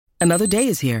Another day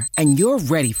is here, and you're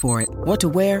ready for it. What to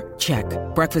wear? Check.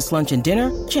 Breakfast, lunch, and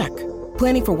dinner? Check.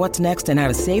 Planning for what's next and how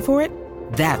to save for it?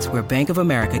 That's where Bank of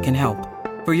America can help.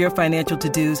 For your financial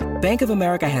to-dos, Bank of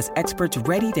America has experts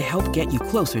ready to help get you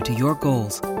closer to your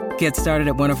goals. Get started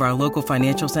at one of our local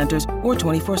financial centers or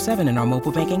 24/7 in our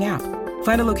mobile banking app.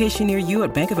 Find a location near you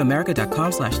at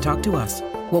bankofamerica.com/talktous.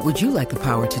 What would you like the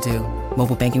power to do?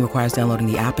 Mobile banking requires downloading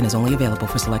the app and is only available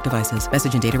for select devices.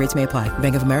 Message and data rates may apply.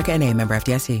 Bank of America N.A., member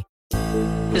FDIC.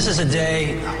 This is a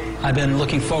day I've been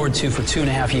looking forward to for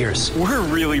 2.5 years. We're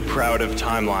really proud of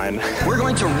Timeline. We're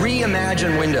going to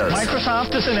reimagine Windows.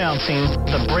 Microsoft is announcing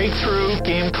the breakthrough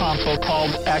game console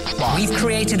called Xbox. We've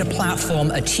created a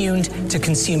platform attuned to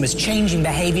consumers' changing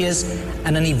behaviors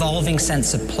and an evolving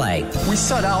sense of play. We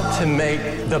set out to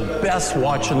make the best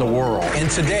watch in the world.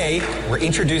 And today, we're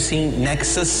introducing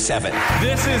Nexus 7.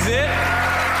 This is it,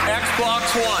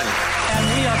 Xbox One. And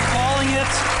we are calling it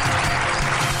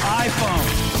iPhone.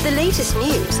 The latest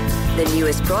news, the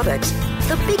newest products,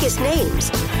 the biggest names.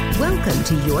 Welcome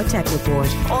to Your Tech Report.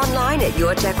 Online at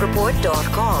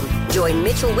YourTechReport.com. Join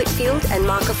Mitchell Whitfield and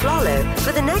Mark Aflalo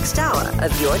for the next hour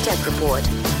of Your Tech Report.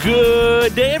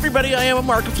 Good day, everybody. I am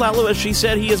Mark Aflalo. As she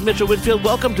said, he is Mitchell Whitfield.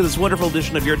 Welcome to this wonderful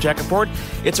edition of Your Tech Report.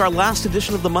 It's our last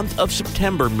edition of the month of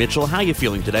September. Mitchell, how are you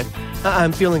feeling today?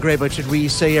 I'm feeling great, but should we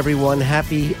say, everyone,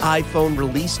 happy iPhone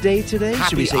release day today?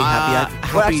 Should we say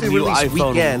happy new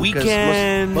iPhone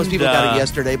weekend? Most people got it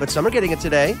yesterday, but some are getting it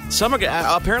today. Some are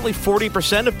apparently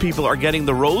 40% of people are getting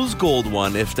the rose gold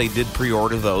one if they did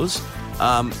pre-order those.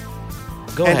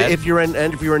 Go ahead. If you're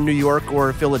in New York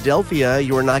or Philadelphia,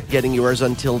 you are not getting yours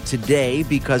until today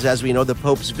because, as we know, the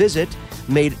Pope's visit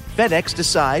made FedEx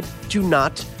decide to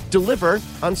not deliver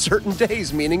on certain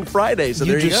days, meaning Friday. So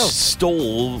there you go. You just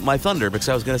stole my thunder because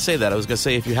I was going to say that. I was going to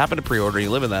say if you happen to pre-order and you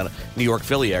live in that New York,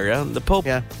 Philly area, the Pope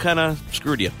kind of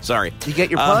screwed you. Sorry. You get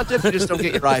your pontiff, you just don't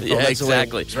get your iPhone. Yeah, That's exactly.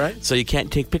 The way it is, right? So you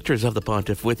can't take pictures of the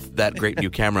pontiff with that great new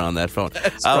camera on that phone.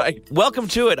 That's right. Welcome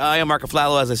to it. I am Mark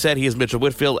Aflalo. As I said, he is Mitchell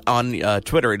Whitfield. On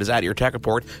Twitter, it is at Your Tech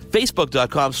Report.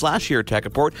 Facebook.com/Your Tech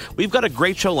Report. We've got a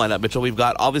great show lined up, Mitchell. We've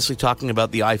got obviously talking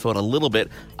about the iPhone a little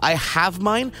bit. I have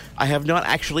mine. I have not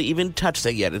actually even touched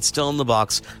it yet. It's still in the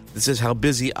box. This is how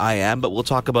busy I am, but we'll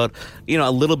talk about,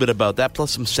 a little bit about that, plus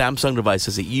some Samsung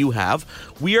devices that you have.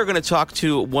 We are going to talk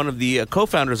to one of the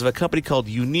co-founders of a company called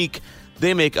Unique.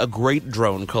 They make a great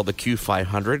drone called the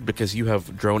Q500 because you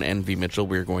have drone envy, Mitchell.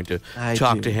 We're going to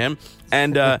talk to him.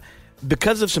 And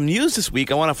because of some news this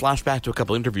week, I want to flash back to a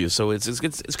couple interviews. So it's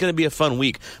going to be a fun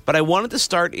week. But I wanted to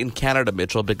start in Canada,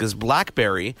 Mitchell, because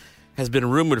BlackBerry has been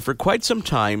rumored for quite some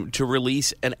time to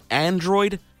release an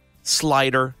Android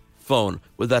slider phone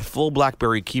with that full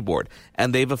BlackBerry keyboard.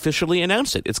 And they've officially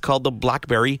announced it. It's called the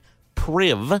BlackBerry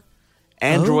Priv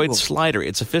Android slider.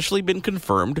 It's officially been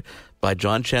confirmed by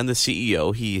John Chen, the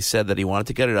CEO. He said that he wanted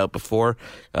to get it out before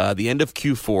the end of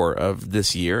Q4 of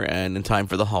this year and in time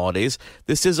for the holidays.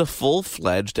 This is a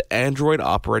full-fledged Android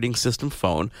operating system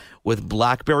phone with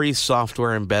BlackBerry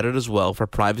software embedded as well for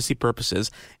privacy purposes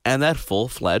and that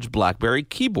full-fledged BlackBerry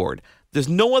keyboard. There's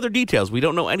no other details. We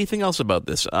don't know anything else about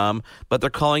this, but they're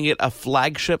calling it a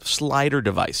flagship slider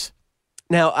device.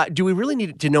 Now, do we really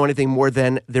need to know anything more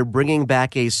than they're bringing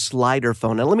back a slider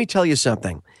phone? Now, let me tell you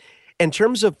something. In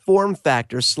terms of form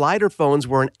factor, slider phones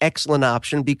were an excellent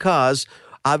option because,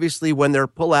 obviously, when they're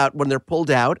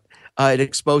pulled out, it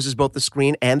exposes both the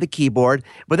screen and the keyboard,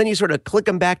 but then you sort of click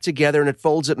them back together and it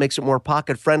folds it, makes it more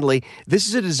pocket-friendly. This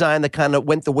is a design that kind of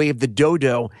went the way of the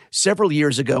Dodo several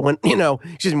years ago when,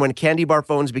 when candy bar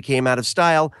phones became out of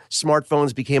style,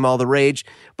 smartphones became all the rage.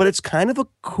 But it's kind of a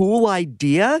cool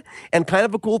idea and kind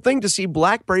of a cool thing to see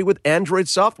BlackBerry with Android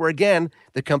software. Again,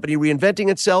 the company reinventing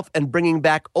itself and bringing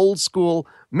back old school,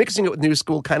 mixing it with new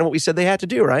school, kind of what we said they had to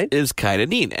do, right? Is kind of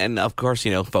neat. And of course,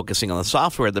 focusing on the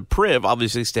software, the Priv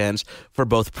obviously stands for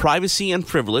both privacy and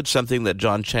privilege, something that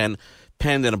John Chen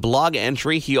penned in a blog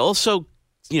entry. He also,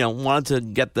 wanted to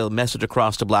get the message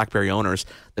across to BlackBerry owners.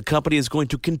 The company is going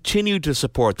to continue to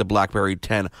support the BlackBerry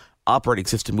 10 operating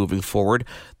system moving forward.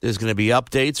 There's going to be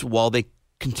updates while they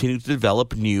continue to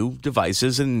develop new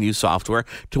devices and new software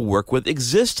to work with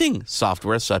existing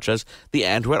software such as the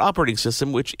Android operating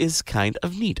system, which is kind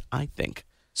of neat, I think.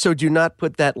 So do not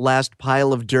put that last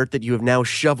pile of dirt that you have now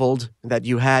shoveled, that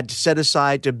you had set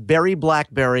aside to bury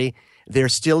BlackBerry. They're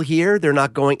still here, they're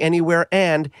not going anywhere,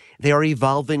 and they are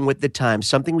evolving with the times.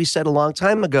 Something we said a long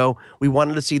time ago, we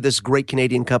wanted to see this great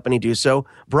Canadian company do so.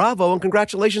 Bravo, and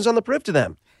congratulations on the Priv to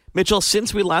them. Mitchell,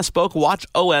 since we last spoke, Watch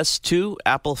OS 2,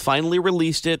 Apple finally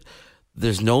released it.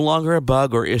 There's no longer a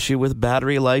bug or issue with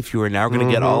battery life. You are now going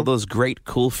to get all those great,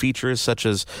 cool features, such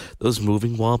as those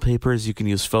moving wallpapers. You can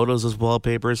use photos as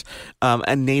wallpapers,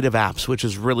 and native apps, which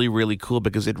is really, really cool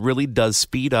because it really does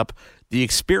speed up the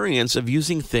experience of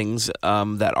using things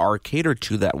that are catered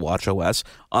to that watchOS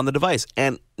on the device.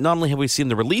 And not only have we seen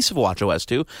the release of watchOS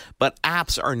 2, but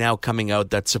apps are now coming out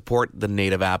that support the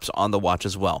native apps on the watch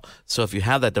as well. So if you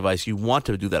have that device, you want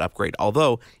to do that upgrade,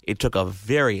 although it took a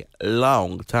very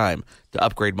long time to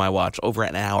upgrade my watch, over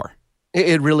an hour.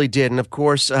 It really did. And of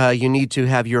course, you need to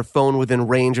have your phone within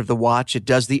range of the watch. It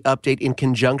does the update in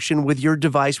conjunction with your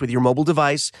device, with your mobile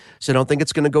device. So don't think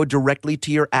it's going to go directly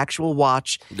to your actual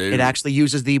watch. Dude. It actually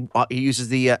uses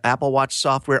the Apple Watch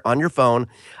software on your phone.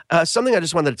 Something I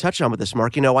just wanted to touch on with this,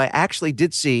 Mark. I actually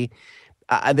did see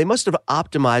they must have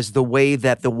optimized the way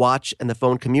that the watch and the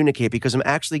phone communicate, because I'm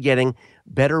actually getting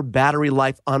better battery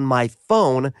life on my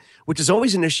phone, which is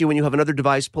always an issue when you have another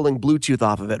device pulling Bluetooth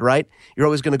off of it, right? You're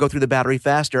always going to go through the battery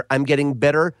faster. I'm getting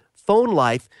better phone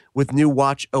life with new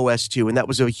watchOS 2, and that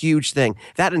was a huge thing.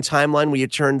 That and Timeline, where you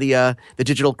turn the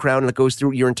digital crown and it goes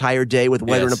through your entire day with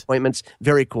weather and appointments.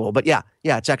 Very cool. But yeah,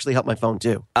 it's actually helped my phone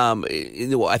too.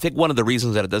 I think one of the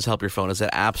reasons that it does help your phone is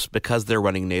that apps, because they're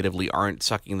running natively, aren't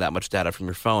sucking that much data from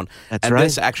your phone. That's right.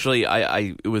 This actually,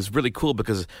 it was really cool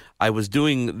because I was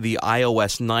doing the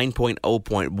iOS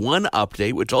 9.0.1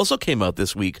 update, which also came out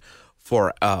this week,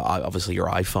 for obviously your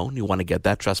iPhone. You want to get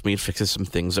that. Trust me, it fixes some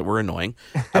things that were annoying.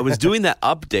 I was doing that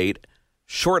update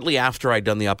shortly after I'd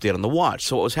done the update on the watch.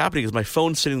 So what was happening is my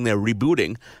phone's sitting there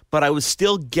rebooting, but I was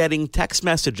still getting text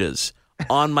messages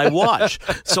on my watch.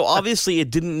 So obviously it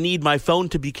didn't need my phone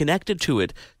to be connected to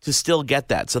it to still get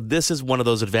that. So this is one of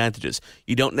those advantages.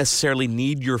 You don't necessarily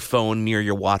need your phone near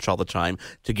your watch all the time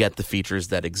to get the features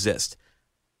that exist.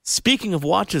 Speaking of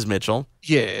watches, Mitchell.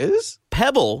 Yes?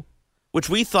 Pebble, which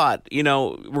we thought,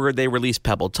 where they released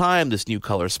Pebble Time, this new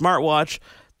color smartwatch,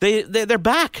 they're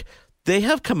back. They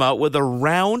have come out with a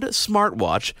round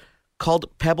smartwatch called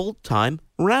Pebble Time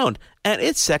Round, and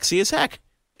it's sexy as heck.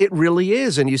 It really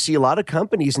is, and you see a lot of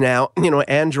companies now,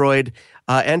 Android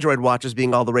watches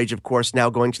being all the rage, of course, now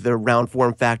going to the round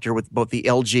form factor with both the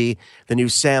LG, the new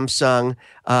Samsung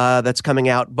that's coming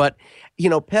out, but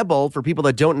Pebble, for people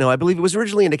that don't know, I believe it was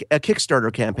originally a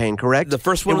Kickstarter campaign, correct? The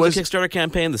first one was a Kickstarter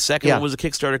campaign. The second one was a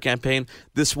Kickstarter campaign.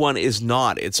 This one is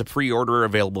not. It's a pre-order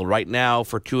available right now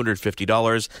for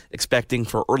 $250, expecting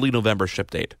for early November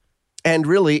ship date. And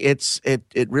really, it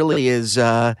really is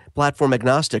platform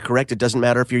agnostic, correct? It doesn't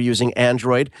matter if you're using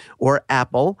Android or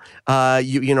Apple,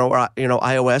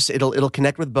 iOS. It'll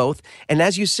connect with both. And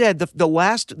as you said, the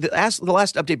last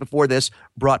update before this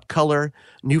brought color,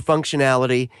 new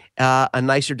functionality, a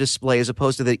nicer display as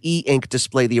opposed to the e-ink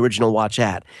display the original watch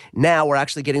had. Now we're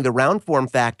actually getting the round form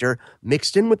factor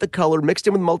mixed in with the color, mixed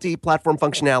in with multi-platform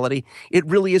functionality. It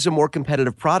really is a more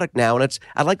competitive product now, and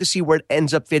I'd like to see where it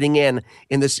ends up fitting in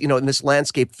this this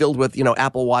landscape filled with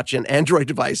Apple Watch and Android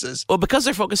devices. Well, because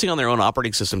they're focusing on their own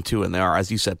operating system too, and they are, as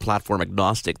you said, platform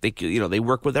agnostic. They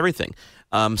work with everything.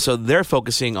 So they're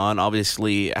focusing on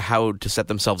obviously how to set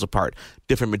themselves apart.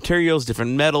 Different materials,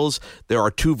 different metals. There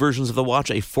are two versions of the watch: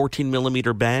 a 14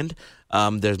 millimeter band.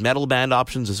 There's metal band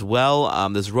options as well.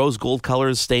 There's rose gold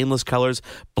colors, stainless colors,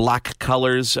 black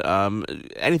colors,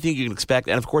 anything you can expect,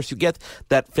 and of course you get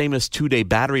that famous 2-day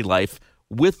battery life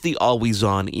with the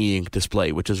always-on e-ink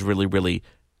display, which is really, really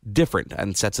different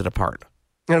and sets it apart.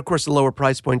 And of course, the lower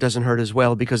price point doesn't hurt as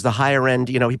well, because the higher end,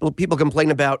 people complain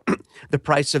about the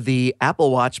price of the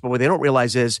Apple Watch, but what they don't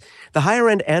realize is the higher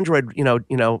end Android,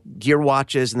 Gear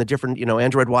watches and the different,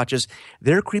 Android watches,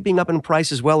 they're creeping up in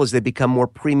price as well as they become more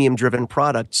premium driven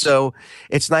products. So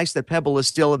it's nice that Pebble is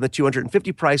still in the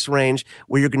 $250 price range,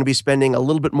 where you're going to be spending a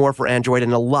little bit more for Android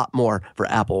and a lot more for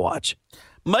Apple Watch.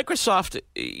 Microsoft,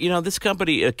 this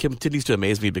company continues to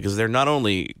amaze me because they're not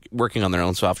only working on their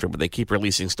own software, but they keep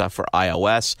releasing stuff for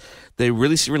iOS. They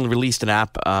recently released an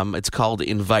app. It's called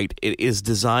Invite. It is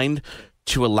designed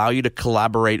to allow you to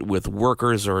collaborate with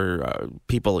workers or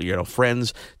people,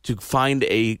 friends, to find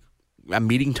a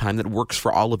meeting time that works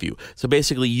for all of you. So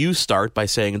basically you start by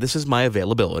saying, this is my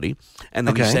availability, and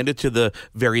then you send it to the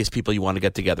various people you want to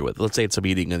get together with. Let's say it's a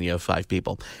meeting and you have 5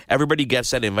 people. Everybody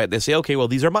gets that invite. They say, okay, well,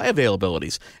 these are my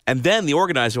availabilities. And then the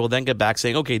organizer will then get back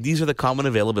saying, okay, these are the common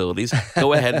availabilities.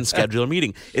 Go ahead and schedule a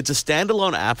meeting. It's a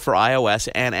standalone app for iOS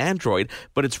and Android,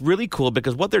 but it's really cool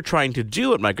because what they're trying to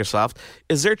do at Microsoft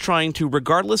is they're trying to,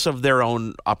 regardless of their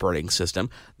own operating system,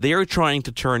 they are trying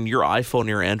to turn your iPhone or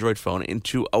your Android phone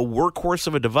into a workhorse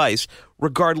of a device,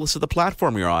 regardless of the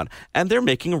platform you're on. And they're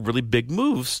making a really big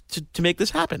moves to make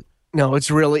this happen. No,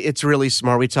 it's really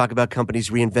smart. We talk about companies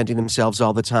reinventing themselves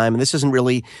all the time, and this isn't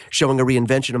really showing a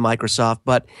reinvention of Microsoft,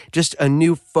 but just a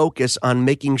new focus on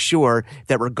making sure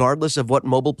that regardless of what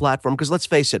mobile platform, because let's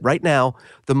face it, right now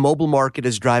the mobile market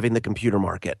is driving the computer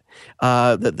market.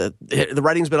 The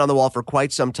writing's been on the wall for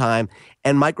quite some time,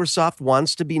 and Microsoft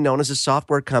wants to be known as a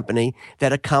software company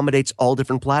that accommodates all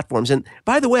different platforms. And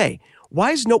by the way,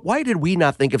 why did we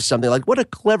not think of something like, what a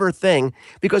clever thing?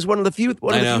 Because one of the few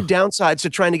downsides to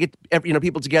trying to get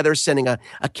people together, sending a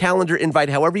calendar invite,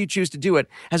 however you choose to do it,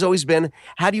 has always been,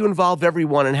 how do you involve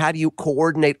everyone and how do you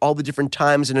coordinate all the different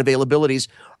times and availabilities?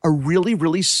 A really,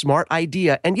 really smart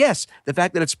idea. And yes, the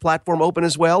fact that it's platform open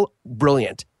as well,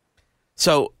 brilliant.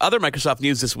 So other Microsoft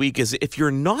news this week is if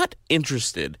you're not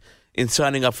interested in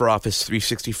signing up for Office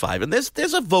 365, and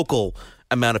there's a vocal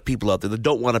amount of people out there that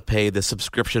don't want to pay the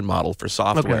subscription model for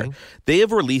software. Okay. They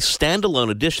have released standalone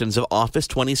editions of Office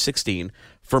 2016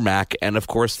 for Mac and, of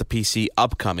course, the PC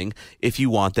upcoming if you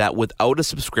want that without a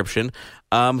subscription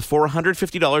for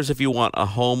 $150 if you want a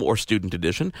home or student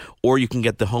edition, or you can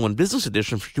get the home and business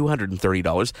edition for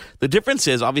 $230. The difference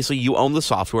is, obviously, you own the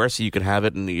software, so you can have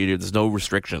it and there's no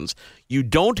restrictions. You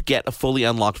don't get a fully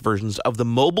unlocked versions of the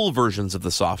mobile versions of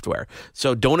the software.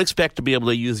 So don't expect to be able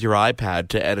to use your iPad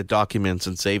to edit documents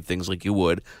and save things like you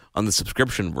would on the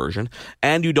subscription version,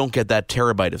 and you don't get that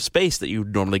terabyte of space that you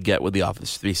normally get with the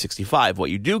Office 365.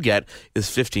 What you do get is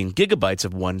 15 gigabytes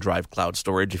of OneDrive cloud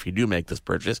storage if you do make this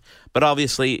purchase. But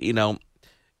obviously,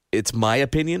 it's my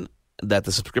opinion that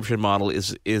the subscription model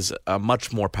is a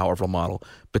much more powerful model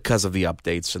because of the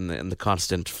updates and the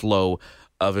constant flow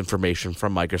of information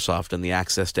from Microsoft and the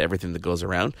access to everything that goes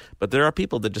around. But there are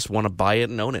people that just want to buy it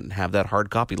and own it and have that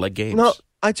hard copy like games. No,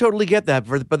 I totally get that.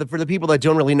 But for the people that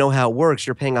don't really know how it works,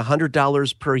 you're paying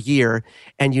 $100 per year,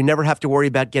 and you never have to worry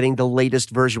about getting the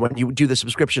latest version when you do the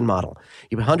subscription model.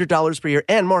 You pay $100 per year.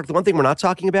 And Mark, the one thing we're not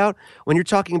talking about, when you're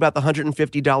talking about the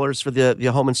 $150 for the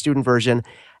home and student version,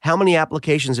 how many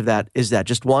applications of that is that?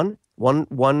 Just one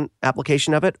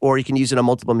application of it, or you can use it on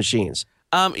multiple machines?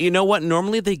 You know what?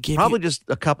 Normally they give probably just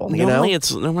a couple. Normally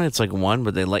it's like one,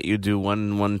 but they let you do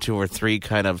one, two, or three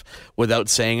kind of without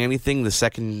saying anything. The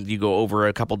second you go over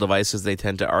a couple devices, they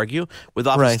tend to argue. With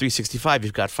Office 365,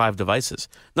 you've got 5 devices.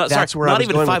 Not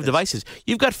even 5 devices.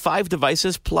 You've got 5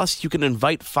 devices, plus you can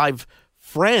invite 5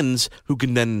 friends who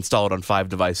can then install it on 5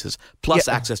 devices, plus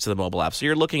access to the mobile app. So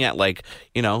you're looking at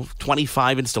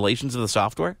 25 installations of the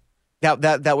software.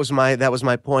 That was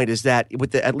my point, is that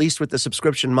at least with the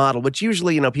subscription model, which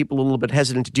usually people are a little bit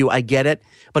hesitant to do, I get it.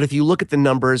 But if you look at the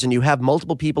numbers and you have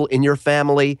multiple people in your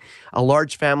family, a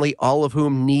large family, all of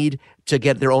whom need to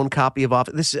get their own copy of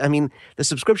Office, the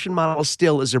subscription model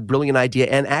still is a brilliant idea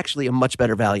and actually a much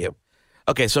better value.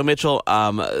 Okay, so Mitchell,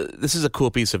 this is a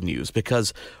cool piece of news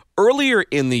because earlier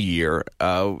in the year,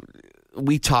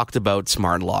 we talked about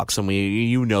smart locks, and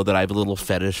you know that I have a little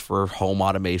fetish for home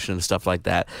automation and stuff like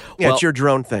that. Yeah, well, it's your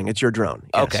drone thing. It's your drone.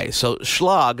 Yes. Okay, so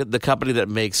Schlage, the company that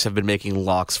have been making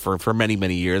locks for many,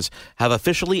 many years, have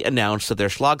officially announced that their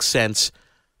Schlage Sense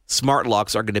smart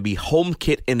locks are going to be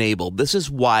HomeKit enabled. This is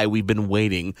why we've been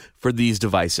waiting for these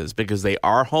devices, because they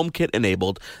are HomeKit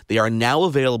enabled. They are now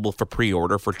available for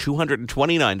pre-order for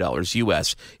 $229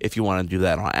 US if you want to do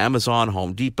that on Amazon,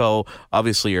 Home Depot,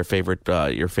 obviously your favorite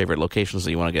locations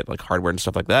that you want to get like hardware and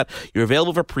stuff like that. You're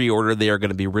available for pre-order. They are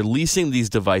going to be releasing these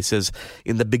devices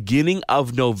in the beginning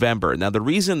of November. Now, the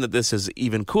reason that this is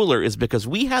even cooler is because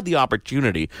we had the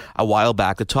opportunity a while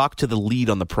back to talk to the lead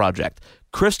on the project.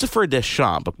 Christopher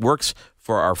Deschamps works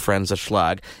for our friends at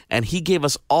Schlage, and he gave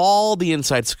us all the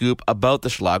inside scoop about the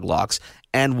Schlage locks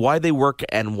and why they work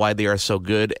and why they are so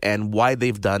good and why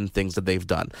they've done things that they've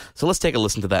done. So let's take a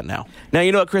listen to that now. Now,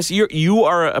 you know what, Chris? You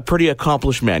are a pretty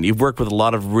accomplished man. You've worked with a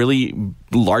lot of really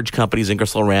large companies,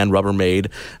 Ingersoll Rand,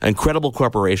 Rubbermaid, incredible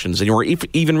corporations, and you were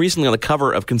even recently on the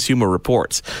cover of Consumer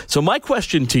Reports. So my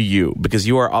question to you, because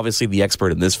you are obviously the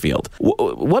expert in this field,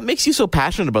 what makes you so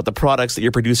passionate about the products that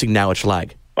you're producing now at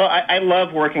Schlage? Well, I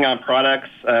love working on products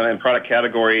and product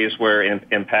categories where it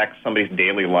impacts somebody's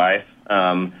daily life.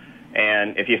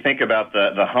 And if you think about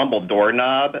the humble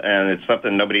doorknob, and it's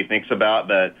something nobody thinks about,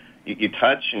 that you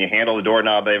touch and you handle the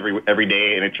doorknob every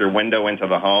day, and it's your window into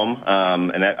the home.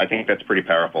 And I think that's pretty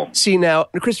powerful. See, now,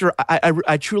 Christopher,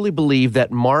 I truly believe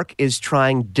that Mark is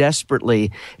trying desperately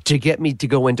to get me to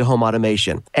go into home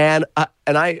automation. And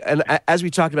As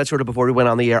we talked about sort of before we went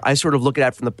on the air, I sort of look at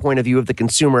it from the point of view of the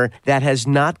consumer that has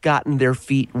not gotten their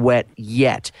feet wet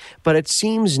yet. But it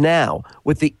seems now,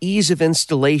 with the ease of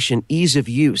installation, ease of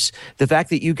use, the fact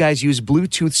that you guys use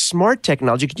Bluetooth smart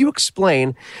technology, could you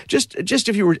explain, just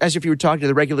if you were talking to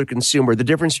the regular consumer, the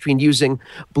difference between using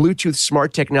Bluetooth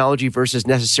smart technology versus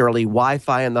necessarily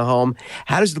Wi-Fi in the home?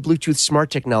 How does the Bluetooth smart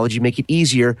technology make it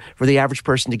easier for the average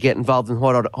person to get involved in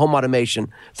home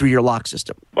automation through your lock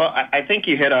system? Well, I think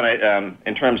you hit on it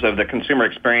in terms of the consumer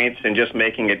experience and just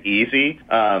making it easy.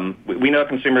 We know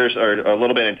consumers are a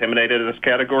little bit intimidated in this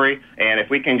category, and if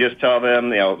we can just tell them,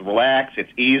 relax,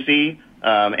 it's easy,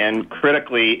 and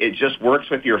critically, it just works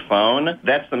with your phone.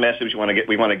 That's the message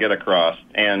we want to get across,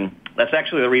 and that's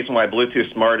actually the reason why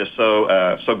Bluetooth Smart is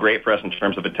so great for us in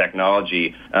terms of the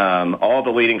technology. All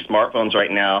the leading smartphones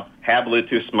right now have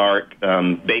Bluetooth Smart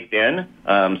baked in.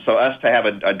 So us to have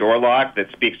a door lock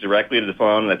that speaks directly to the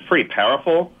phone, that's pretty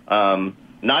powerful.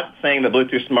 Not saying that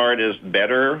Bluetooth Smart is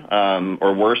better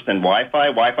or worse than Wi-Fi.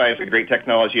 Wi-Fi is a great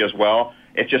technology as well.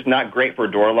 It's just not great for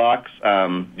door locks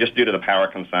just due to the power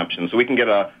consumption. So we can get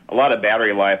a lot of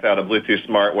battery life out of Bluetooth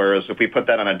Smart, whereas if we put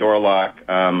that on a door lock,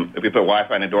 if we put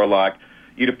Wi-Fi in a door lock,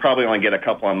 you'd probably only get a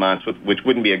couple of months, which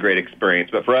wouldn't be a great experience.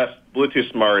 But for us,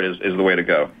 Bluetooth Smart is the way to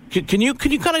go. Can you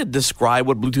kind of describe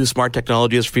what Bluetooth Smart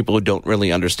technology is for people who don't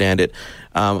really understand it?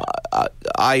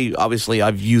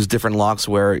 I've used different locks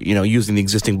where, using the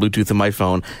existing Bluetooth in my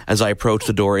phone, as I approach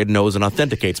the door, it knows and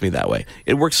authenticates me that way.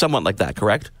 It works somewhat like that,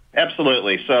 correct?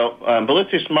 Absolutely. So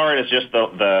Bluetooth Smart is just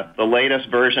the latest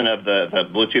version of the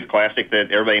Bluetooth Classic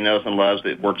that everybody knows and loves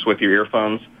that works with your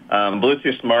earphones.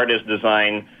 Bluetooth Smart is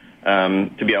designed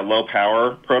to be a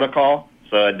low-power protocol,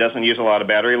 so it doesn't use a lot of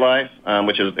battery life,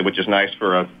 which is nice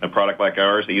for a product like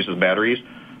ours that uses batteries.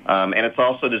 And it's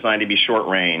also designed to be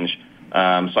short-range.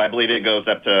 So I believe it goes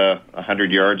up to 100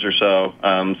 yards or so.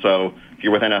 So if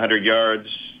you're within 100 yards,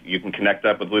 you can connect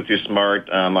up with Bluetooth Smart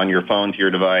on your phone to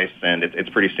your device, and it's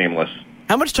pretty seamless.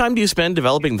 How much time do you spend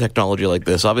developing technology like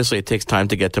this? Obviously, it takes time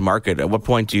to get to market. At what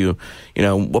point do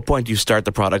you start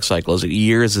the product cycle? Is it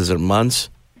years? Is it months?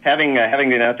 Having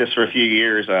been at this for a few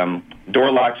years,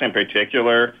 door locks in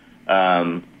particular,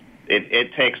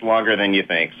 it takes longer than you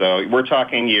think. So we're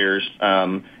talking years.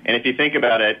 And if you think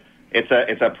about it,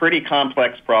 it's a pretty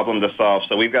complex problem to solve.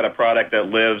 So we've got a product that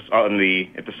lives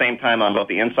at the same time on both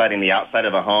the inside and the outside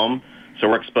of a home. So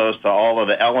we're exposed to all of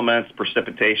the elements,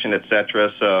 precipitation, et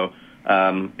cetera. So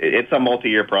it's a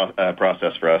multi-year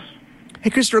process for us. Hey,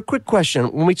 Christopher, a quick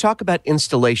question. When we talk about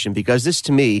installation, because this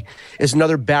to me is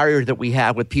another barrier that we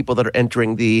have with people that are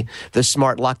entering the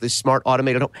smart lock, the smart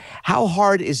automated home, how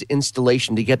hard is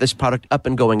installation to get this product up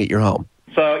and going at your home?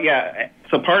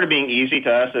 So part of being easy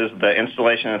to us is the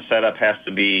installation and setup has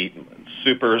to be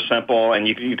super simple, and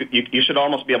you should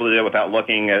almost be able to do it without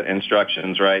looking at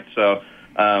instructions, right? So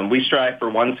we strive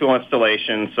for one tool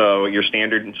installation, so your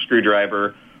standard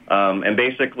screwdriver, and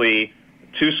basically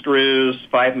 2 screws,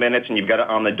 5 minutes, and you've got it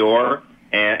on the door,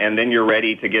 and then you're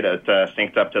ready to get it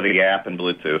synced up to the app and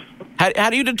Bluetooth. How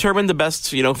do you determine the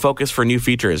best, focus for new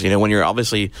features? When you're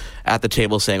obviously at the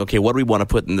table saying, okay, what do we want to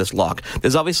put in this lock?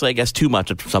 There's obviously, I guess, too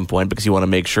much at some point because you want to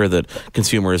make sure that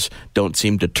consumers don't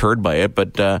seem deterred by it.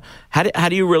 But how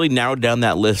do you really narrow down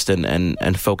that list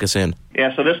and focus in?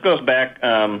 Yeah, so this goes back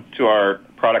to our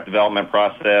product development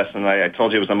process, and I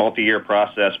told you it was a multi-year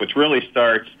process, which really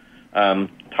starts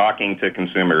talking to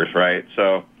consumers, right?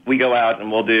 So we go out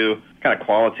and we'll do kind of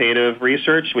qualitative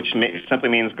research, which simply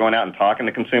means going out and talking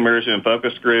to consumers in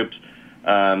focus groups,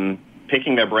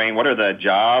 picking their brain. What are the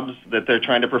jobs that they're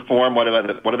trying to perform? What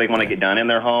do they want to get done in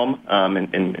their home?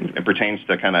 And it pertains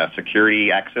to kind of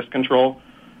security access control.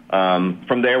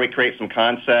 From there, we create some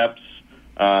concepts,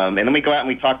 and then we go out and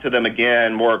we talk to them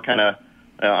again more kind of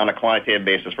on a quantitative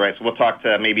basis, right? So we'll talk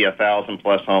to maybe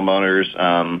 1,000+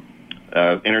 homeowners,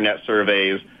 internet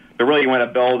surveys. But really, you want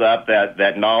to build up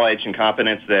that knowledge and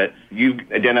confidence that you've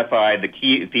identified the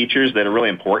key features that are really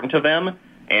important to them.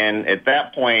 And at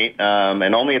that point,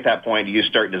 and only at that point, do you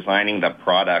start designing the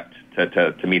product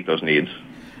to meet those needs.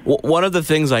 One of the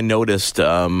things I noticed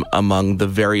among the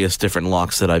various different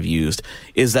locks that I've used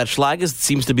is that Schlage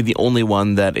seems to be the only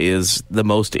one that is the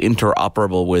most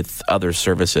interoperable with other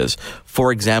services.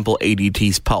 For example,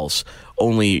 ADT's Pulse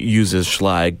only uses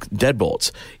Schlage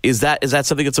deadbolts. Is that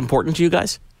something that's important to you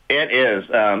guys? It is.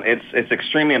 It's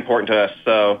extremely important to us.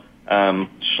 So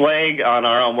Schlage on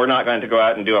our own, we're not going to go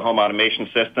out and do a home automation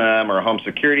system or a home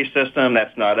security system.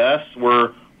 That's not us.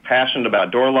 We're passionate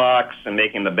about door locks and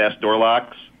making the best door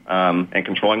locks and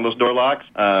controlling those door locks.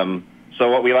 So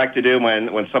what we like to do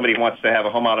when somebody wants to have a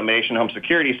home automation, home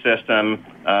security system,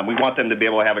 we want them to be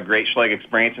able to have a great Schlage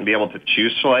experience and be able to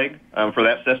choose Schlage for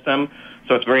that system.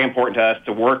 So it's very important to us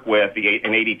to work with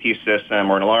an ADT system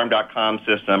or an Alarm.com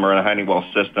system or a Honeywell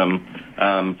system,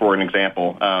 for an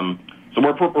example. So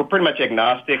we're pretty much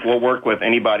agnostic. We'll work with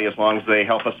anybody as long as they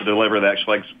help us to deliver that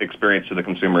Schlage experience to the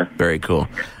consumer. Very cool.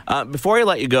 Before I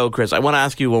let you go, Chris, I want to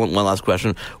ask you one last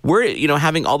question. Where,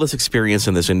 having all this experience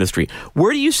in this industry,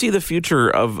 where do you see the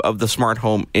future of the smart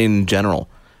home in general?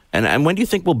 And when do you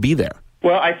think we'll be there?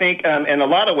 Well, I think in a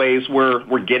lot of ways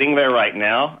we're getting there right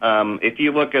now. If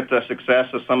you look at the success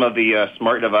of some of the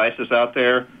smart devices out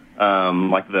there,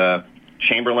 like the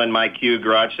Chamberlain MyQ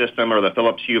garage system or the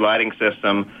Philips Hue lighting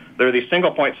system, there are these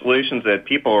single-point solutions that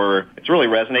it's really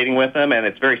resonating with them, and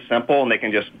it's very simple, and they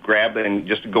can just grab it and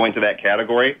just go into that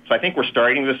category. So I think we're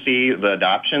starting to see the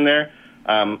adoption there.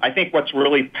 I think what's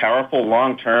really powerful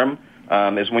long-term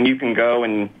is when you can go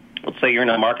and, let's say you're in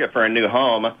the market for a new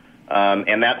home,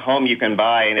 and that home you can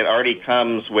buy, and it already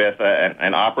comes with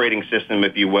an operating system,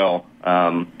 if you will.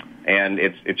 And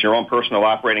it's your own personal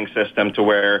operating system to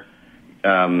where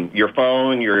your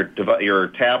phone, your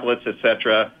tablets,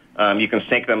 etc., you can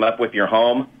sync them up with your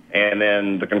home, and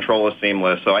then the control is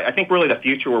seamless. So I think really the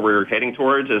future where we're heading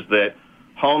towards is that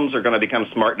homes are going to become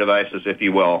smart devices, if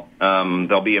you will.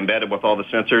 They'll be embedded with all the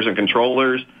sensors and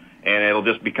controllers, and it'll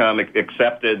just become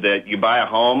accepted that you buy a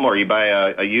home or you buy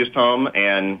a used home,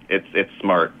 and it's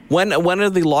smart. When are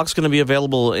the locks going to be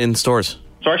available in stores?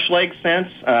 So our Schlage Sense,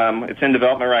 it's in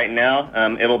development right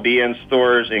now. It'll be in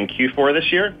stores in Q4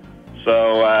 this year.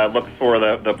 So look for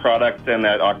the product in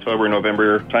that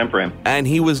October-November timeframe. And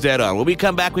he was dead on. When we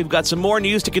come back, we've got some more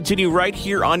news to continue right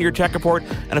here on Your Tech Report.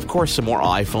 And, of course, some more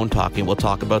iPhone talking. We'll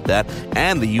talk about that.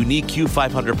 And the unique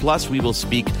Q500 Plus, we will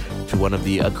speak to one of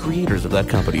the creators of that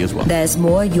company as well. There's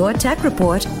more Your Tech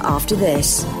Report after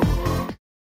this.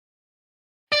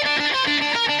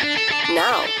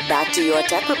 Now, back to Your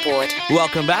Tech Report.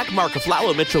 Welcome back. Mark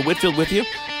Aflalo, Mitchell Whitfield with you.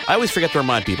 I always forget to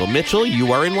remind people, Mitchell,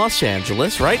 you are in Los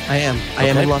Angeles, right? I am. I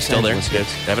am in Los Angeles. Still there.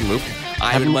 Good. Haven't moved.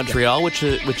 I'm in Montreal, which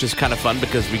is kind of fun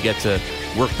because we get to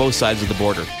work both sides of the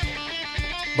border.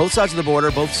 Both sides of the border,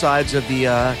 both sides of the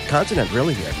continent,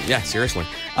 really, here. Yeah, seriously.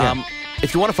 Yeah.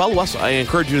 If you want to follow us, I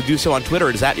encourage you to do so on Twitter.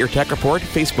 It is at YourTechReport,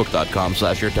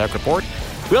 Facebook.com/YourTechReport.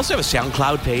 We also have a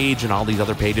SoundCloud page and all these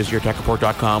other pages,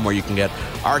 YourTechReport.com, where you can get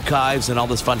archives and all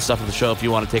this fun stuff of the show if you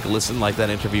want to take a listen, like that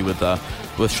interview with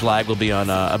Schlage will be on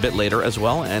a bit later as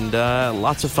well. And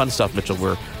lots of fun stuff, Mitchell.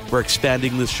 We're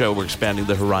expanding this show. We're expanding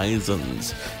the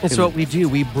horizons. It's what we do.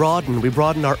 We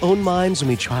broaden our own minds, and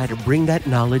we try to bring that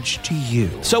knowledge to you.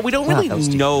 So we don't really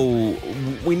know.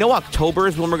 We know October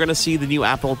is when we're going to see the new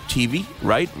Apple TV,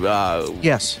 right?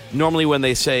 Yes. Normally when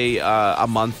they say a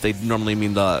month, they normally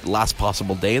mean the last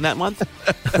possible day in that month.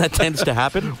 That tends to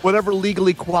happen. Whatever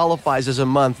legally qualifies as a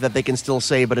month that they can still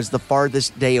say, but it's the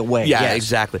farthest day away. Yeah, yes.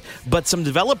 Exactly. But some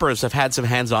developers have had some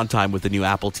hands-on time with the new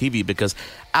Apple TV because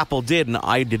Apple did, and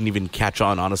I didn't even catch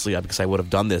on, honestly, because I would have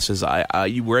done this, is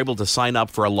you were able to sign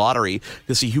up for a lottery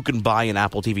to see who can buy an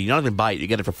Apple TV. You don't even buy it. You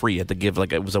get it for free. You had to give,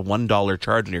 it was a $1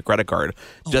 charge on your credit card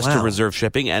just to reserve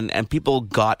shipping, and people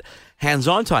got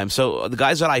hands-on time. So the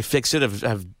guys at iFixit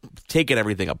have taken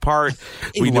everything apart.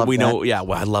 We know. Yeah,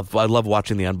 well, I love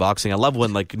watching the unboxing. I love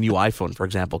when new iPhone, for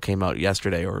example, came out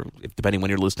yesterday, or depending when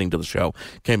you're listening to the show,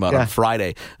 came out on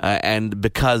Friday. And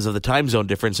because of the time zone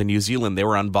difference in New Zealand, they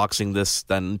were unboxing this,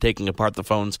 then taking apart the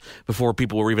phones before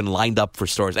people were even lined up for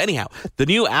stores. Anyhow, the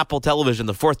new Apple television,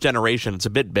 the 4th generation, it's a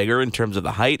bit bigger in terms of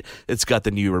the height. It's got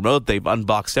the new remote. They've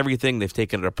unboxed everything. They've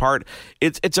taken it apart.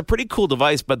 It's a pretty cool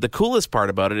device, but the coolest part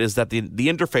about it is that the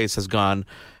interface has gone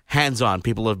hands-on.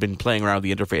 People have been playing around with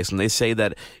the interface, and they say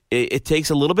that it takes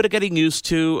a little bit of getting used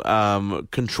to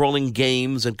controlling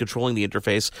games and controlling the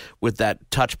interface with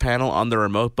that touch panel on the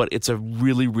remote, but it's a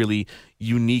really, really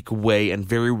unique way and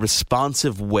very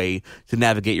responsive way to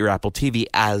navigate your Apple TV,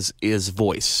 as is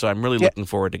voice. So I'm really looking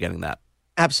forward to getting that.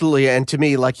 Absolutely. And to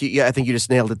me, I think you just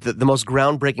nailed it. The most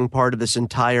groundbreaking part of this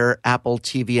entire Apple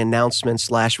TV announcement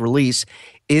 / release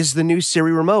is the new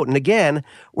Siri remote. And again,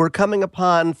 we're coming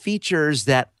upon features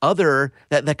that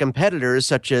competitors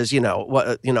such as,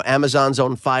 Amazon's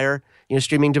own Fire,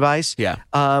 streaming device. Yeah.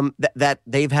 That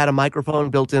they've had a microphone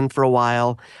built in for a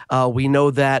while. We know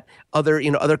that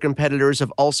other competitors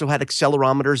have also had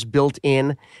accelerometers built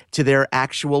in to their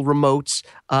actual remotes.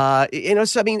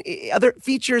 Other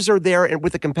features are there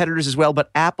with the competitors as well, but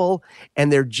Apple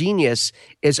and their genius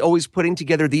is always putting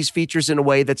together these features in a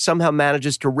way that somehow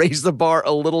manages to raise the bar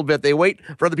a little bit. They wait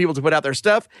for other people to put out their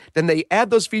stuff, then they add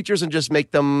those features and just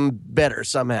make them better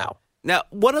somehow. Now,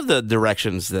 one of the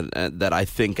directions that I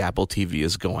think Apple TV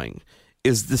is going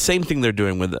is the same thing they're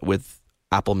doing with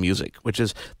Apple Music, which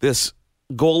is this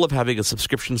goal of having a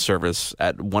subscription service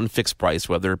at one fixed price,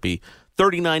 whether it be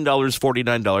 $39,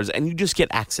 $49, and you just get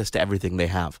access to everything they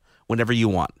have whenever you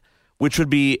want, which would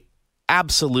be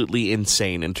absolutely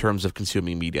insane in terms of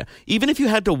consuming media. Even if you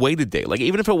had to wait a day, like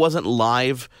even if it wasn't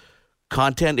live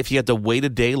content, if you had to wait a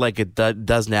day like it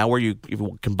does now where you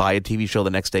can buy a TV show the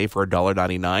next day for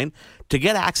 $1.99, to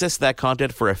get access to that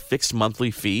content for a fixed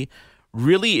monthly fee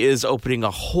really is opening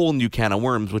a whole new can of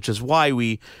worms, which is why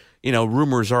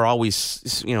rumors are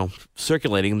always,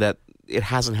 circulating that it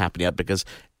hasn't happened yet because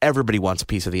everybody wants a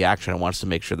piece of the action and wants to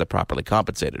make sure they're properly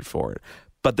compensated for it.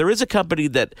 But there is a company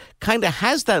that kind of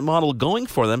has that model going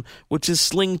for them, which is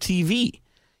Sling TV.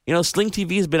 Sling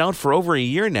TV has been out for over a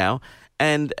year now,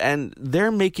 and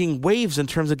they're making waves in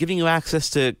terms of giving you access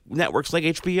to networks like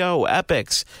HBO,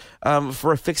 Epix,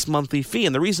 for a fixed monthly fee.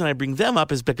 And the reason I bring them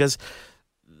up is because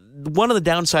one of the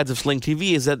downsides of Sling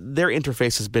TV is that their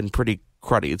interface has been pretty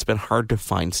cruddy. It's been hard to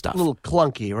find stuff. A little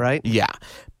clunky, right? Yeah.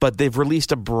 But they've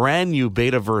released a brand new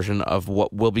beta version of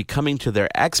what will be coming to their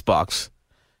Xbox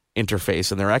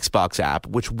interface and their Xbox app,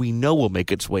 which we know will make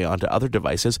its way onto other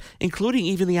devices, including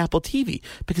even the Apple TV,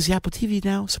 because the Apple TV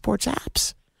now supports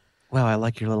apps. Wow, I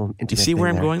like your little intimate You see where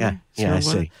I'm there. going Yeah, there? yeah, I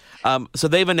see. So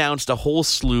they've announced a whole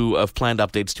slew of planned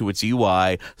updates to its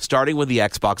UI, starting with the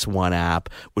Xbox One app,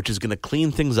 which is going to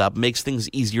clean things up, makes things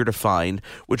easier to find,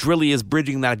 which really is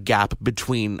bridging that gap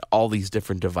between all these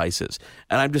different devices.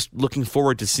 And I'm just looking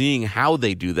forward to seeing how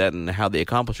they do that and how they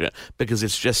accomplish it, because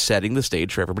it's just setting the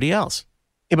stage for everybody else.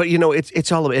 Yeah, but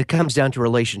it comes down to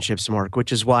relationships, Mark,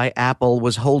 which is why Apple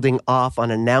was holding off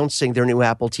on announcing their new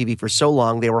Apple TV for so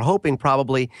long. They were hoping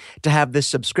probably to have this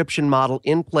subscription model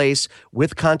in place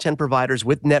with content providers,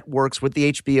 with networks, with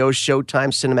the HBO,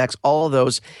 Showtime, Cinemax, all of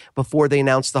those before they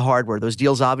announced the hardware. Those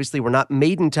deals obviously were not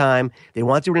made in time. They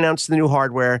wanted to announce the new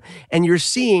hardware, and you're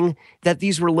seeing that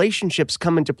these relationships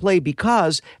come into play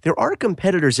because there are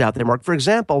competitors out there, Mark. For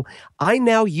example, I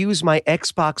now use my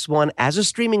Xbox One as a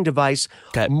streaming device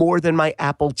more than my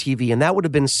Apple TV. And that would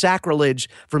have been sacrilege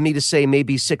for me to say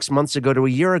maybe 6 months ago to a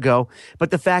year ago.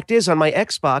 But the fact is, on my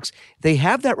Xbox, they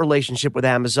have that relationship with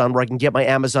Amazon where I can get my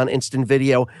Amazon Instant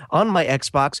Video on my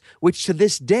Xbox, which to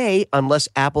this day, unless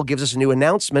Apple gives us a new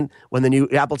announcement when the new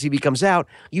Apple TV comes out,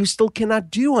 you still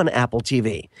cannot do on Apple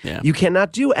TV. Yeah. You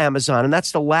cannot do Amazon. And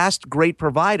that's the last great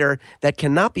provider that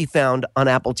cannot be found on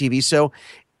Apple TV. So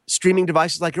streaming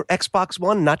devices like your Xbox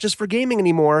One, not just for gaming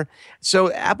anymore.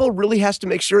 So Apple really has to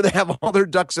make sure they have all their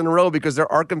ducks in a row because there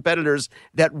are competitors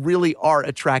that really are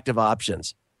attractive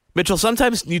options. Mitchell,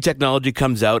 sometimes new technology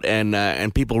comes out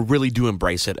and people really do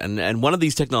embrace it. And one of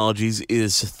these technologies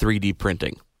is 3D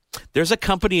printing. There's a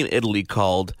company in Italy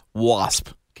called WASP,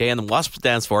 okay, and the WASP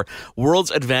stands for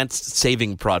World's Advanced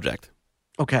Saving Project.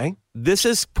 Okay. This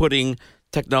is putting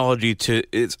technology to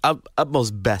its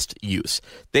utmost best use.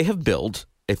 They have built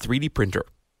a 3D printer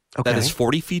that is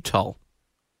 40 feet tall.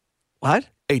 What?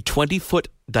 A 20-foot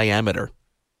diameter.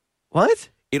 What?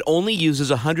 It only uses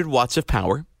 100 watts of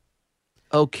power.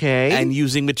 Okay. And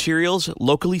using materials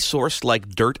locally sourced like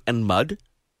dirt and mud.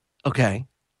 Okay.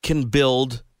 Can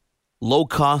build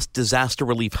low-cost disaster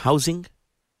relief housing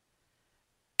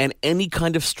and any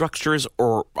kind of structures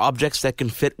or objects that can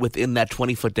fit within that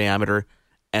 20-foot diameter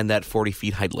and that 40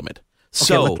 feet height limit.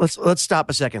 So okay, let's stop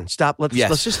a second.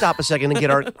 Let's just stop a second and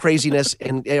get our craziness.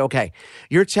 And okay,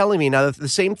 you're telling me now that the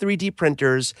same 3D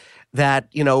printers that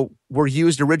were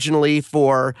used originally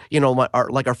for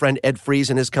like our friend Ed Fries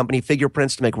and his company Figure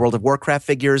Prints to make World of Warcraft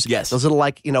figures. Yes, those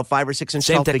little 5 or 6 inch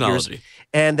tall figures,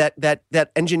 and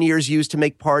that engineers use to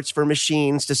make parts for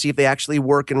machines to see if they actually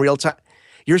work in real time.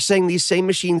 You're saying these same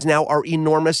machines now are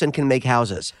enormous and can make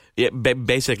houses. Yeah,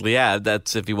 basically, yeah.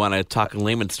 That's, if you want to talk in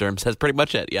layman's terms, that's pretty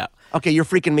much it, yeah. Okay, you're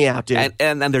freaking me out, dude.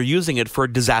 And they're using it for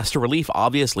disaster relief,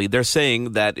 obviously. They're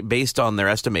saying that, based on their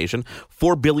estimation,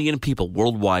 4 billion people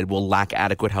worldwide will lack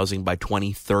adequate housing by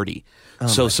 2030.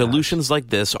 So solutions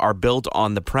like this are built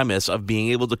on the premise of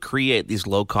being able to create these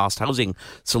low-cost housing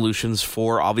solutions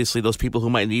for, obviously, those people who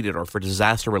might need it, or for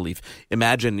disaster relief.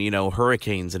 Imagine,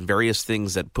 hurricanes and various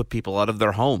things that put people out of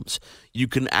their homes. You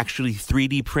can actually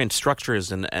 3D print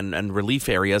structures and relief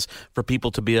areas for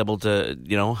people to be able to,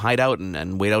 hide out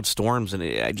and wait out storms. And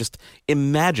I just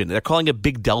imagine, they're calling it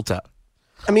Big Delta.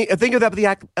 I mean, think about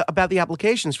the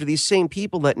applications for these same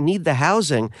people that need the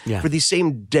housing for these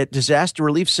same disaster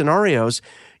relief scenarios.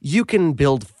 You can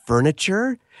build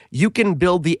furniture. You can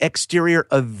build the exterior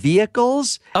of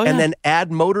vehicles and then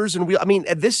add motors and wheels. I mean,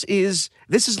 this is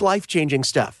life-changing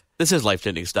stuff. This is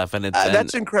life-changing stuff, and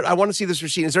that's incredible. I want to see this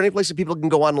machine. Is there any place that people can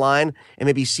go online and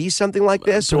maybe see something like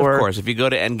this? Or? Of course, if you go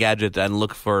to Engadget and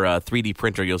look for a 3D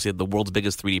printer, you'll see the world's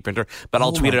biggest 3D printer. But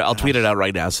I'll tweet it out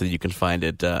right now so that you can find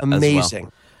it.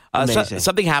 Amazing. As well.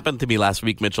 Something happened to me last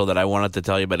week, Mitchell, that I wanted to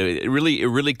tell you about. It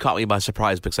really caught me by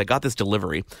surprise because I got this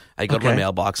delivery. I go to my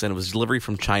mailbox and it was delivery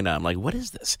from China. I'm like, what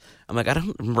is this? I'm like, I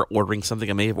don't remember ordering something.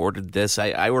 I may have ordered this.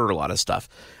 I ordered a lot of stuff.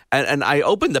 And I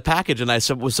opened the package and I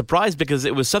was surprised because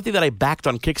it was something that I backed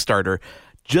on Kickstarter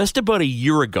just about a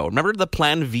year ago. Remember the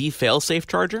Plan V fail-safe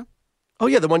charger? Oh,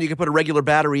 yeah, the one you can put a regular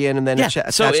battery in and then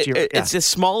attach to your... It's this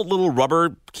small little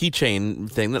rubber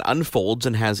keychain thing that unfolds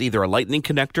and has either a lightning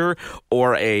connector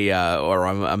or a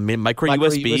micro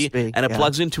USB, and it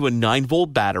plugs into a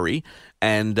 9-volt battery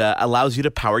and allows you to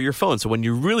power your phone. So when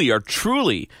you really are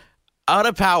truly out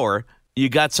of power, you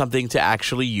got something to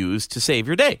actually use to save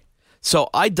your day.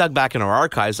 So I dug back in our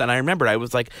archives, and I remembered, I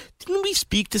was like, didn't we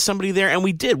speak to somebody there? And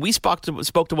we did. We spoke to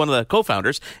one of the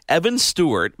co-founders, Evan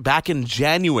Stewart, back in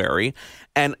January.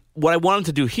 And what I wanted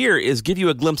to do here is give you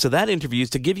a glimpse of that interview,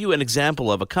 to give you an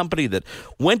example of a company that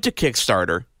went to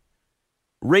Kickstarter,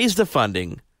 raised the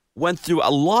funding, went through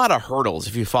a lot of hurdles,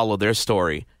 if you follow their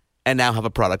story, and now have a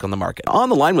product on the market. On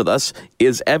the line with us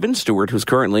is Evan Stewart, who's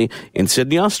currently in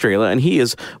Sydney, Australia, and he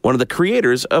is one of the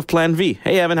creators of Plan V.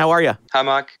 Hey, Evan, how are you? Hi,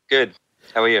 Mark. Good.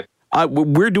 How are you?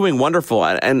 We're doing wonderful,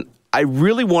 and I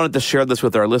really wanted to share this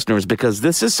with our listeners because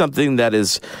this is something that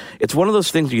it's one of those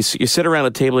things you sit around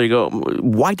a table and you go,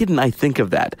 why didn't I think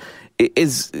of that?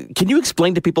 Can you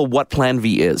explain to people what Plan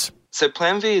V is? So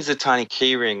Plan V is a tiny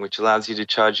key ring which allows you to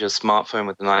charge your smartphone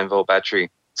with a 9-volt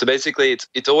battery. So basically,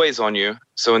 it's always on you.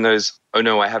 So in those, oh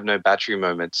no, I have no battery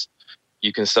moments,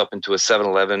 you can stop into a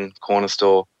 7-Eleven, corner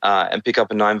store, and pick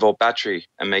up a 9-volt battery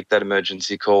and make that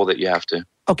emergency call that you have to.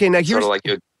 Okay, now here's... Sort of like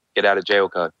your get out of jail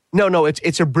card. No,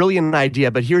 it's a brilliant idea,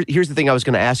 but here's the thing I was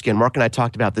going to ask you, and Mark and I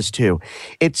talked about this too.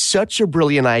 It's such a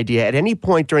brilliant idea. At any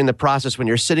point during the process when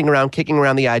you're sitting around, kicking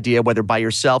around the idea, whether by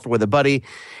yourself or with a buddy,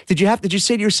 did you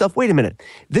say to yourself, wait a minute,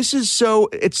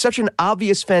 it's such an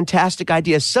obvious, fantastic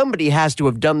idea. Somebody has to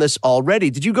have done this already.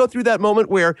 Did you go through that moment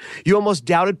where you almost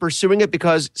doubted pursuing it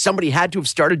because somebody had to have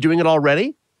started doing it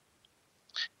already?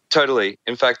 Totally.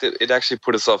 In fact, it actually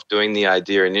put us off doing the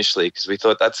idea initially because we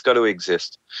thought that's got to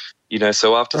exist.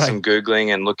 So after some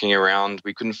Googling and looking around,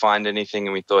 we couldn't find anything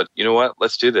and we thought, you know what,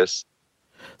 let's do this.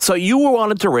 So you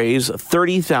wanted to raise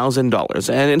 $30,000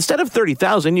 and instead of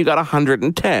 $30,000, you got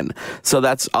 $110,000. So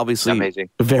that's obviously amazing.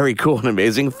 Very cool and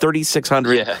amazing.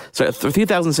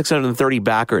 3,630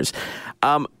 backers.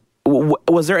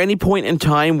 Was there any point in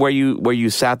time where you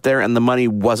sat there and the money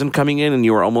wasn't coming in and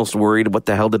you were almost worried, what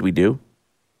the hell did we do?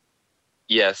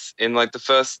 Yes. In like the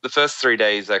first 3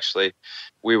 days, actually,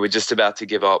 we were just about to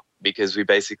give up because we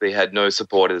basically had no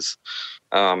supporters.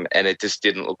 And it just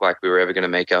didn't look like we were ever going to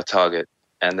make our target.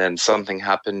 And then something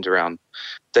happened around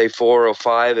day 4 or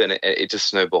 5 and it just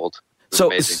snowballed.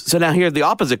 So now here's the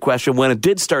opposite question. When it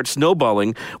did start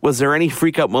snowballing, was there any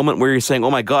freak out moment where you're saying,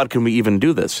 oh my God, can we even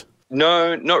do this?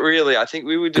 No, not really. I think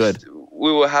we were just... Good.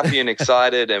 We were happy and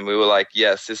excited and we were like,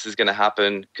 yes, this is going to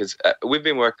happen because we've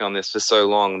been working on this for so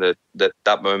long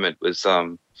that moment was,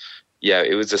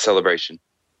 it was a celebration.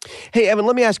 Hey, Evan,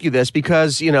 let me ask you this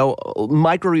because,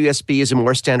 micro USB is a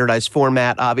more standardized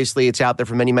format. Obviously, it's out there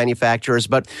for many manufacturers,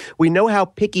 but we know how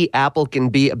picky Apple can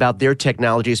be about their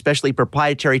technology, especially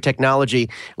proprietary technology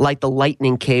like the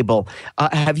Lightning cable.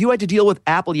 Have you had to deal with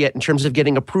Apple yet in terms of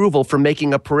getting approval for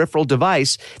making a peripheral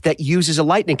device that uses a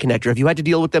Lightning connector? Have you had to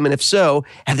deal with them? And if so,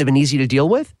 have they been easy to deal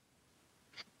with?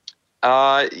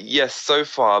 Yes, so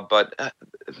far, but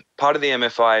part of the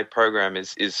MFI program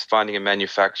is finding a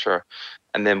manufacturer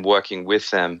and then working with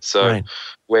them. So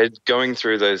we're going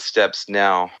through those steps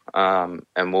now, and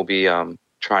we'll be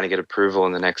trying to get approval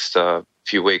in the next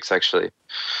few weeks, actually.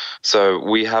 So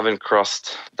we haven't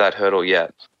crossed that hurdle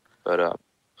yet. But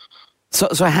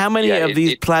So how many of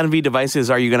these Plan V devices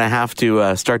are you going to have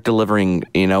to start delivering,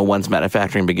 once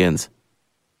manufacturing begins?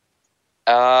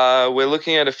 We're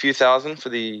looking at a few thousand for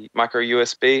the micro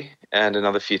USB and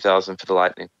another few thousand for the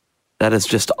Lightning. That is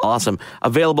just awesome.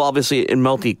 Available, obviously, in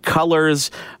multi-colors.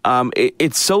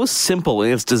 It's so simple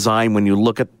in its design when you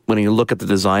look at the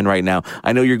design right now.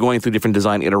 I know you're going through different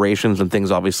design iterations and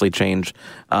things obviously change,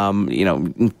 from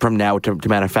now to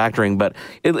manufacturing. But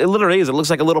it literally is. It looks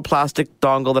like a little plastic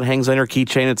dongle that hangs on your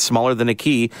keychain. It's smaller than a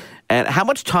key. And how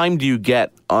much time do you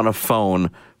get on a phone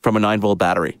from a 9-volt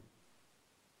battery?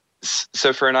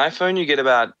 So for an iPhone, you get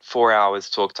about 4 hours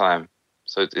talk time.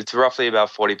 So it's roughly about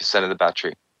 40% of the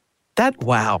battery.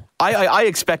 Wow. I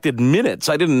expected minutes.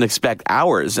 I didn't expect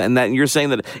hours. And that you're saying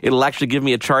that it'll actually give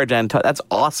me a charge and that's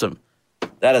awesome.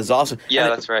 That is awesome. Yeah,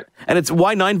 that's right. And it's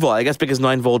why 9 volt? I guess because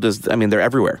 9 volt is, I mean, they're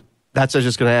everywhere. That's what I was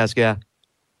just going to ask, yeah.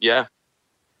 Yeah.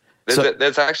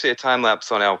 There's actually a time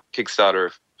lapse on our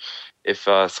Kickstarter if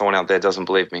someone out there doesn't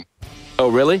believe me. Oh,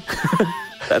 really?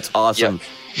 That's awesome. Yep.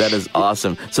 That is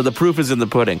awesome. So the proof is in the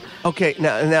pudding. Okay,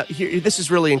 now here, this is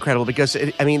really incredible because,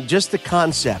 just the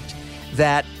concept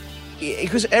that,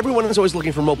 because everyone is always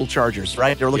looking for mobile chargers,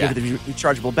 right? They're looking for the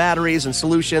rechargeable batteries and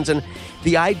solutions, and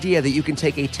the idea that you can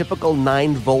take a typical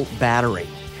 9-volt battery,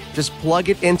 just plug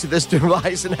it into this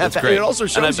device and have that. It also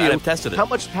shows you how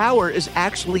much power is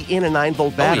actually in a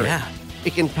 9-volt battery. Oh, yeah.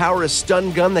 It can power a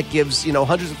stun gun that gives,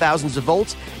 hundreds of thousands of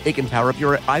volts. It can power up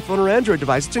your iPhone or Android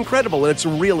device. It's incredible, and it's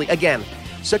really, again,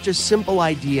 such a simple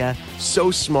idea,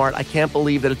 so smart. I can't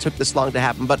believe that it took this long to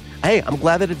happen, but hey, I'm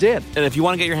glad that it did. And if you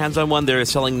want to get your hands on one, they're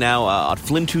selling now at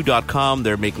flintu.com.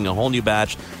 They're making a whole new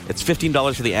batch. It's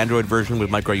 $15 for the Android version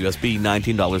with micro USB,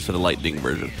 $19 for the Lightning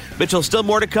version. Mitchell, still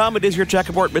more to come. It is Your Tech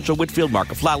Report. Mitchell Whitfield, Mark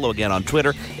Aflalo again on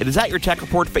Twitter. It is at Your Tech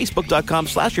Report,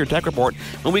 Facebook.com/YourTechReport.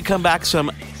 When we come back,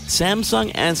 some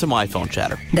Samsung and some iPhone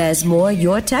chatter. There's more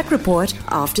Your Tech Report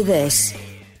after this.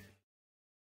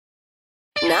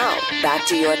 Now, back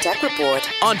to Your Tech Report.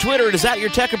 On Twitter, it is at Your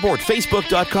Tech Report,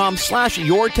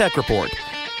 Facebook.com/YourTechReport.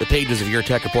 The pages of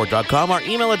YourTechReport.com. Our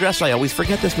email address, I always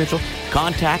forget this, Mitchell,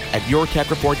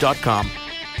 contact@YourTechReport.com.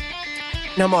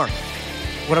 Now, Mark,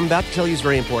 what I'm about to tell you is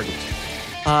very important.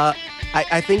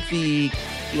 I think the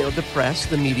press,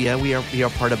 the media, we are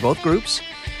part of both groups.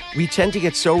 We tend to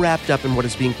get so wrapped up in what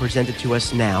is being presented to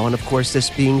us now, and of course, this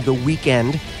being the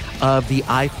weekend of the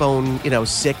iPhone,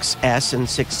 6S and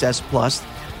 6S Plus,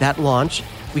 that launch,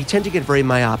 we tend to get very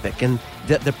myopic, and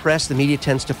the press, the media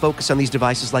tends to focus on these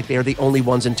devices like they are the only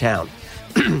ones in town.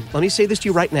 Let me say this to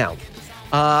you right now.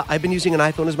 I've been using an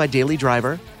iPhone as my daily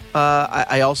driver.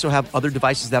 I also have other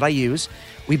devices that I use.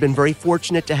 We've been very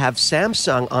fortunate to have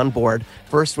Samsung on board,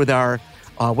 first with our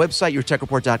website,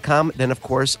 YourTechReport.com, then, of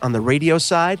course, on the radio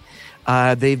side.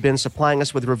 They've been supplying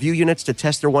us with review units to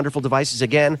test their wonderful devices.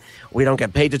 Again, we don't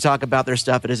get paid to talk about their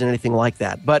stuff. It isn't anything like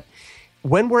that. But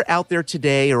when we're out there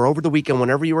today or over the weekend,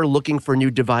 whenever you are looking for a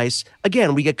new device,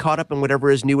 again, we get caught up in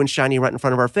whatever is new and shiny right in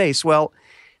front of our face. Well,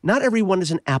 not everyone is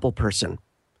an Apple person.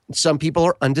 Some people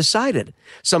are undecided.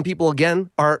 Some people, again,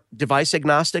 are device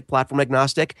agnostic, platform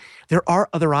agnostic. There are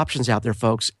other options out there,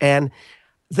 folks. And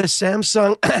the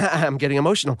Samsung, I'm getting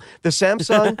emotional, the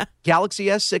Samsung Galaxy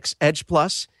S6 Edge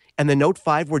Plus and the Note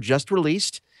 5 were just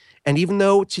released. And even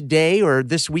though today or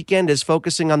this weekend is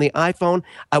focusing on the iPhone,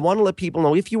 I want to let people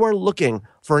know if you are looking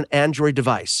for an Android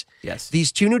device, yes,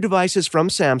 these two new devices from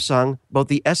Samsung, both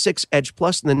the S6 Edge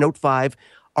Plus and the Note 5,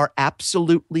 are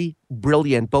absolutely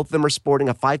brilliant. Both of them are sporting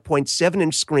a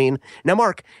 5.7-inch screen. Now,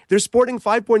 Mark, they're sporting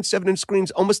 5.7-inch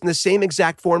screens almost in the same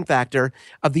exact form factor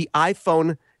of the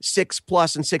iPhone 6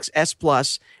 Plus and 6S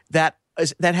Plus that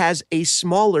has a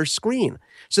smaller screen.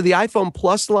 So the iPhone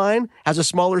Plus line has a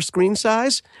smaller screen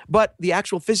size, but the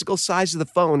actual physical size of the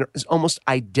phone is almost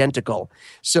identical.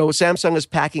 So Samsung is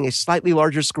packing a slightly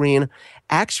larger screen,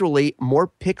 actually more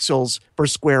pixels per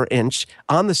square inch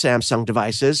on the Samsung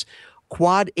devices,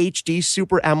 Quad HD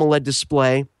Super AMOLED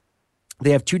display.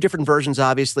 They have two different versions,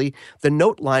 obviously. The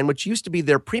Note line, which used to be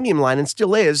their premium line and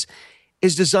still is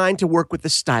designed to work with the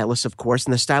stylus, of course,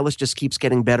 and the stylus just keeps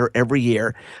getting better every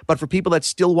year. But for people that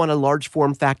still want a large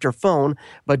form factor phone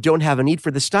but don't have a need for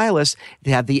the stylus,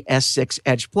 they have the S6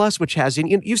 Edge Plus, which has,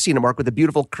 you've seen it, Mark, with the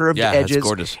beautiful curved edges. It's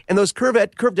gorgeous. And those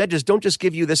curved edges don't just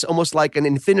give you this almost like an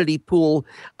infinity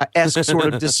pool-esque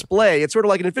sort of display. It's sort of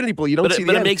like an infinity pool. You don't see the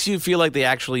end. It makes you feel like they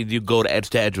actually do go to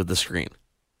edge with the screen.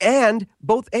 And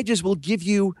both edges will give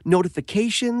you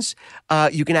notifications.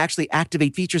 You can actually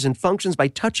activate features and functions by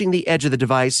touching the edge of the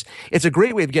device. It's a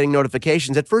great way of getting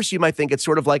notifications. At first, you might think it's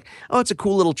sort of like, oh, it's a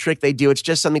cool little trick they do. It's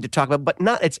just something to talk about, but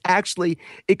not. It's actually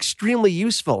extremely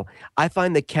useful. I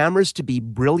find the cameras to be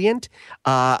brilliant.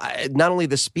 Not only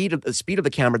the speed of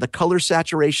the camera, the color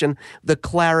saturation, the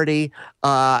clarity,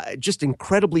 just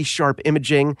incredibly sharp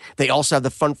imaging. They also have the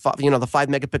front, the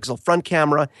 5-megapixel front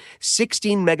camera,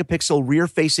 16-megapixel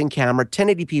rear-facing camera,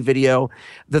 1080p video,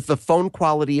 that the phone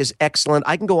quality is excellent.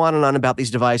 I can go on and on about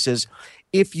these devices.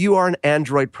 If you are an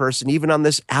Android person, even on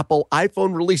this Apple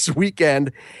iPhone release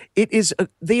weekend,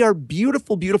 they are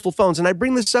beautiful, beautiful phones. And I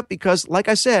bring this up because, like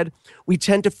I said, we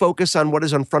tend to focus on what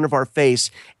is in front of our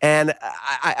face. And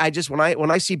I just, when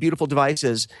I see beautiful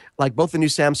devices, like both the new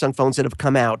Samsung phones that have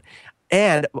come out,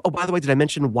 and, oh, by the way, did I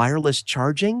mention wireless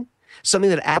charging? something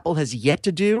that Apple has yet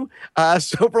to do.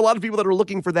 So for a lot of people that are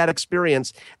looking for that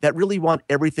experience, that really want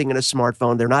everything in a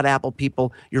smartphone, they're not Apple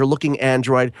people, you're looking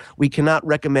Android, we cannot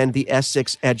recommend the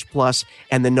S6 Edge Plus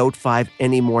and the Note 5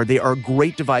 anymore. They are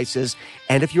great devices.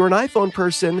 And if you're an iPhone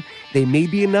person, they may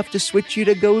be enough to switch you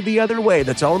to go the other way.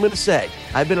 That's all I'm going to say.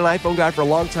 I've been an iPhone guy for a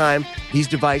long time. These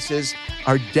devices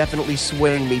are definitely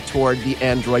swaying me toward the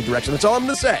Android direction. That's all I'm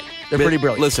going to say. They're pretty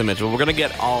brilliant. Listen, Mitchell, we're gonna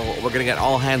get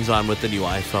all hands on with the new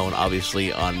iPhone,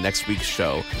 obviously, on next week's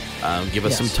show. Give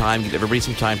us some time, give everybody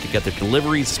some time to get their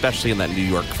deliveries, especially in that New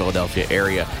York, Philadelphia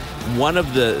area. One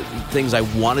of the things I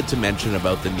wanted to mention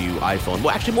about the new iPhone,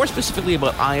 well, actually more specifically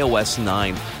about iOS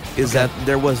 9, is that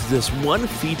there was this one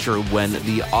feature when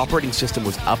the operating system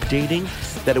was updating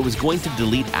that it was going to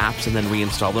delete apps and then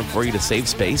reinstall them for you to save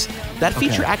space. That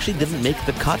feature actually didn't make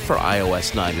the cut for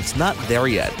iOS 9. It's not there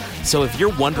yet. So if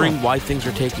you're wondering why things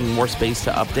are taking more space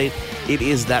to update, it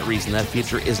is that reason. That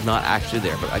feature is not actually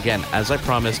there. But again, as I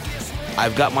promised,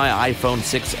 I've got my iPhone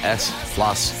 6S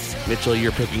Plus. Mitchell,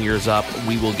 you're picking yours up.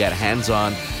 We will get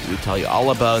hands-on. We tell you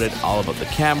all about it, all about the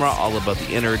camera, all about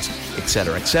the innards,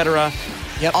 etc., etc.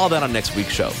 Yep. All that on next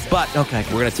week's show. But we're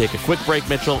going to take a quick break,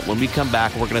 Mitchell. When we come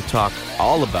back, we're going to talk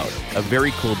all about a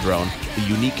very cool drone, the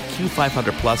unique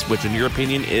Q500 Plus, which in your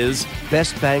opinion is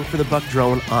best bang for the buck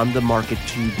drone on the market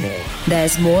today.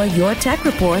 There's more Your Tech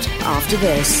Report after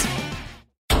this.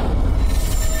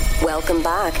 Welcome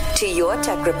back to Your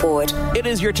Tech Report. It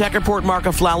is Your Tech Report. Mark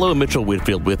Aflalo and Mitchell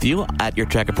Whitfield with you at Your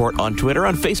Tech Report on Twitter,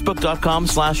 on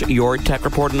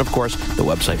Facebook.com/YourTechReport, and of course, the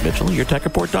website, Mitchell,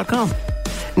 YourTechReport.com.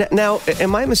 Now,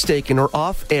 am I mistaken, or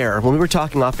off air, when we were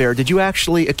talking off air, did you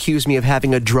actually accuse me of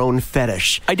having a drone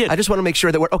fetish? I did. I just want to make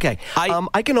sure that we're okay.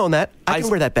 I can own that. I can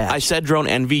wear that badge. I said drone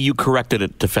envy. You corrected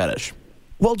it to fetish.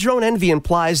 Well, drone envy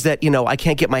implies that, I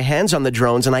can't get my hands on the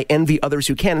drones and I envy others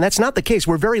who can. And that's not the case.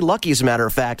 We're very lucky, as a matter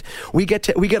of fact. We get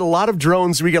a lot of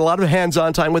drones. We get a lot of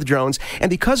hands-on time with drones.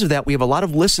 And because of that, we have a lot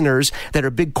of listeners that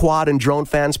are big quad and drone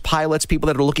fans, pilots, people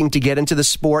that are looking to get into the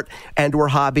sport and or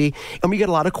hobby. And we get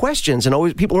a lot of questions.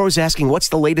 And people are always asking, what's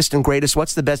the latest and greatest?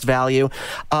 What's the best value?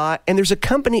 And there's a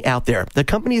company out there. The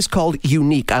company is called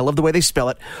Yuneec. I love the way they spell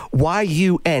it.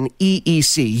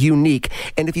 YUNEEC, Yuneec.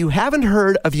 And if you haven't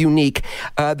heard of Yuneec,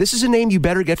 this is a name you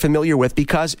better get familiar with,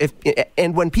 because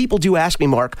when people do ask me,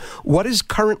 Mark, what is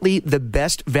currently the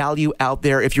best value out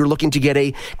there if you're looking to get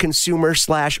a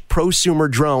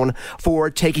consumer/prosumer drone for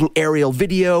taking aerial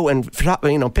video and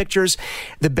pictures,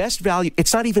 the best value,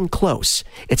 it's not even close.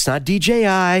 It's not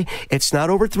DJI. It's not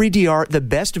over 3DR. The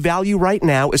best value right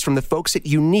now is from the folks at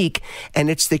Yuneec, and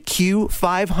it's the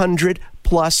Q500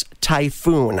 Plus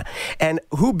Typhoon. And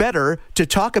who better to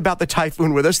talk about the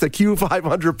Typhoon with us, the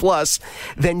Q500 Plus,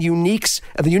 than the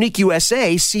Yuneec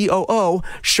USA COO,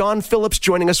 Sean Phillips,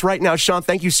 joining us right now. Sean,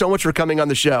 thank you so much for coming on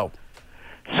the show.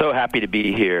 So happy to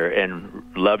be here and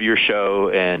love your show,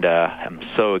 and I'm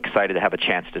so excited to have a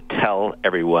chance to tell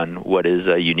everyone what is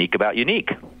unique about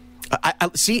Yuneec. I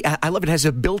love it. It has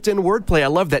a built-in wordplay. I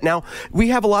love that. Now, we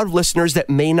have a lot of listeners that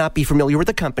may not be familiar with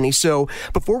the company. So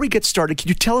before we get started, can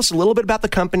you tell us a little bit about the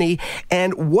company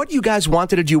and what you guys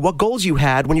wanted to do, what goals you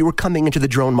had when you were coming into the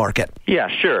drone market? Yeah,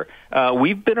 sure.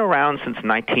 We've been around since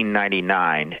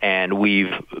 1999, and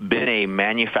we've been a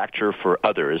manufacturer for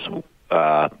others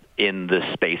in this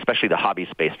space, especially the hobby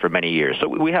space, for many years. So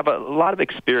we have a lot of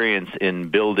experience in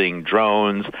building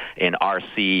drones, in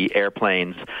RC,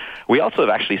 airplanes. We also have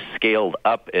actually scaled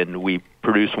up, and we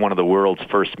produced one of the world's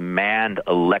first manned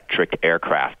electric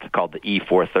aircraft called the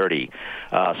E430.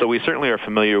 So we certainly are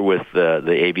familiar with the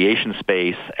aviation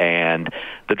space and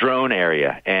the drone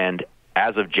area. And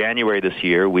as of January this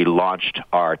year, we launched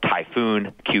our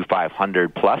Typhoon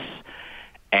Q500 Plus,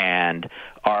 and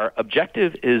our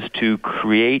objective is to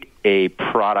create a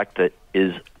product that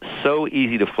is so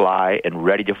easy to fly and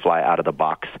ready to fly out of the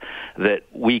box that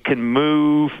we can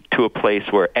move to a place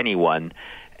where anyone,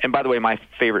 and by the way, my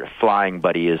favorite flying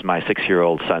buddy is my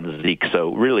 6-year-old son, Zeke,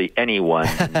 so really anyone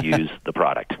can use the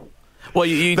product. Well,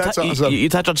 you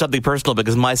touch on something personal,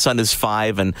 because my son is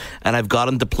 5, and I've got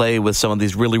him to play with some of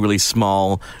these really, really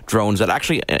small drones that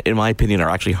actually, in my opinion, are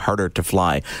actually harder to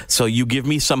fly. So you give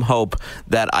me some hope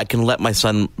that I can let my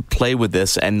son play with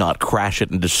this and not crash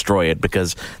it and destroy it,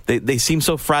 because they seem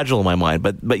so fragile in my mind.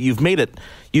 But you've made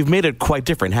it quite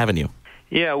different, haven't you?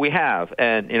 Yeah, we have.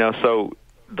 And, so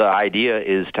the idea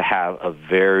is to have a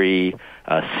very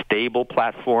stable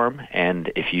platform,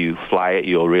 and if you fly it,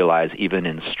 you'll realize even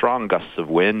in strong gusts of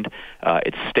wind,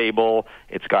 it's stable.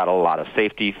 It's got a lot of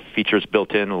safety features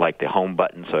built in, like the home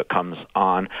button, so it comes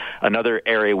on. Another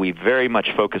area we very much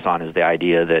focus on is the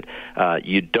idea that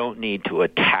you don't need to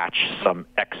attach some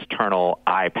external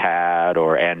iPad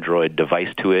or Android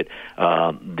device to it.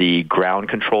 The ground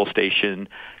control station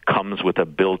comes with a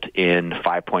built-in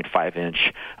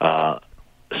 5.5-inch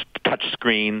touch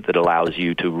screen that allows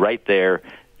you to right there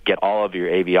get all of your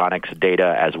avionics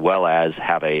data as well as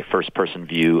have a first-person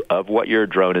view of what your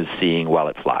drone is seeing while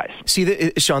it flies.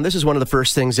 See, Sean, this is one of the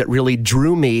first things that really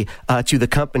drew me to the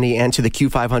company and to the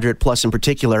Q500 Plus in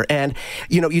particular. And,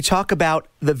 you talk about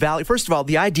the value. First of all,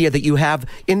 the idea that you have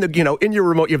in your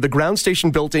remote, you have the ground station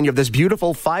built in. You have this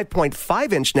beautiful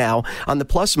 5.5-inch now on the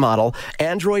Plus model,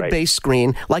 Android-based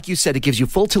screen. Like you said, it gives you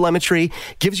full telemetry,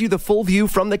 gives you the full view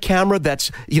from the camera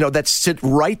that's sit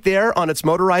right there on its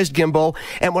motorized gimbal.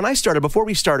 And before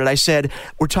we started, I said,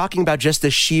 we're talking about just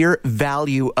the sheer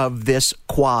value of this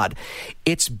quad.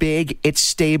 It's big, it's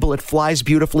stable, it flies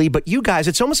beautifully, but you guys,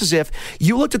 it's almost as if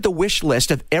you looked at the wish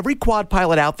list of every quad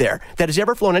pilot out there that has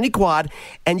ever flown any quad,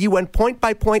 and you went point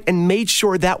by point and made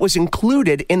sure that was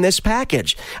included in this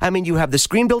package. I mean, you have the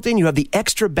screen built in, you have the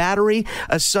extra battery,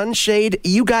 a sunshade.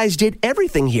 You guys did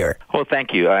everything here. Well,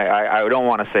 thank you. I don't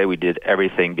want to say we did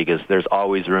everything because there's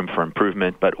always room for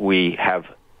improvement, but we have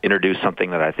introduce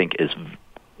something that I think is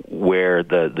where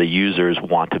the users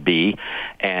want to be.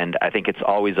 And I think it's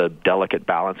always a delicate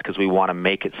balance because we want to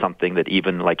make it something that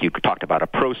even, like you talked about, a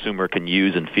prosumer can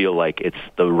use and feel like it's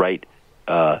the right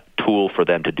tool for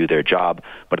them to do their job,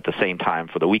 but at the same time,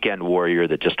 for the weekend warrior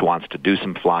that just wants to do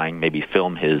some flying, maybe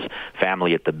film his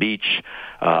family at the beach,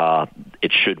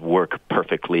 it should work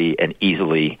perfectly and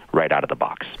easily right out of the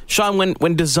box. Sean,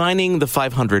 when designing the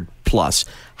 500 Plus,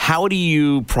 how do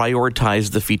you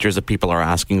prioritize the features that people are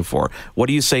asking for? What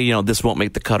do you say, this won't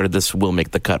make the cut or this will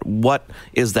make the cut? What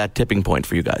is that tipping point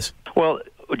for you guys? Well,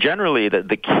 generally,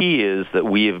 the key is that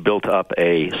we have built up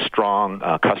a strong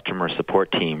customer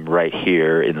support team right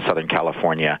here in Southern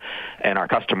California. And our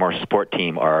customer support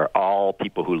team are all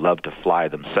people who love to fly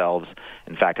themselves.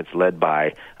 In fact, it's led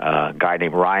by a guy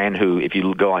named Ryan, who, if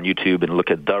you go on YouTube and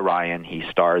look at The Ryan, he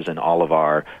stars in all of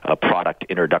our product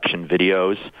introduction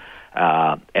videos.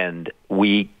 And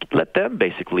we let them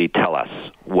basically tell us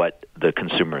what the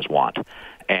consumers want.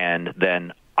 And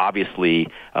then obviously,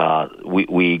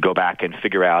 we go back and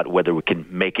figure out whether we can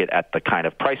make it at the kind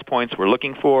of price points we're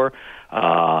looking for.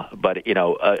 But,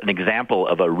 an example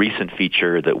of a recent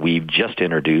feature that we've just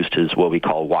introduced is what we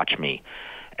call Watch Me.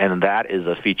 And that is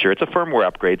a feature, it's a firmware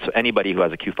upgrade, so anybody who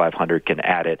has a Q500 can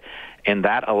add it. And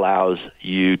that allows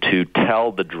you to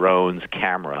tell the drone's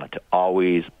camera to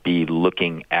always be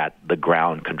looking at the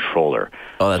ground controller.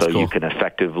 Oh, that's so cool. You can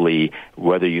effectively,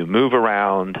 whether you move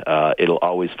around, it'll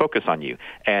always focus on you.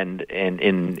 And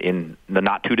in the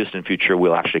not-too-distant future,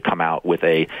 we'll actually come out with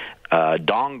a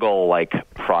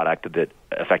dongle-like product that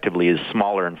effectively is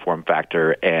smaller in form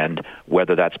factor, and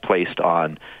whether that's placed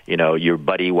on, your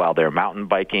buddy while they're mountain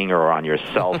biking or on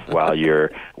yourself while you're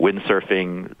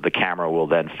windsurfing, the camera will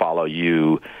then follow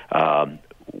you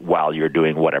while you're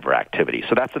doing whatever activity.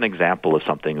 So that's an example of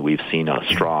something we've seen a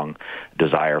strong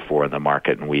desire for in the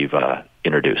market, and we've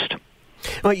introduced.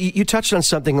 Well, you touched on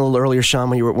something a little earlier, Sean,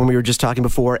 when we were just talking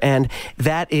before, and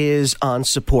that is on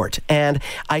support. And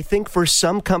I think for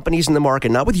some companies in the market,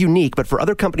 not with Unique, but for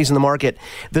other companies in the market,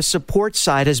 the support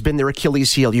side has been their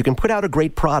Achilles heel. You can put out a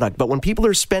great product, but when people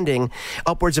are spending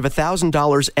upwards of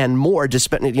 $1,000 and more,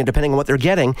 depending on what they're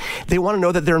getting, they want to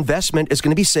know that their investment is going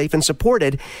to be safe and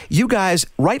supported. You guys,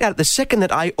 right out the second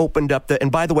that I opened up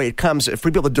and by the way, it comes,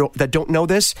 for people that don't know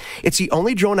this, it's the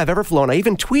only drone I've ever flown. I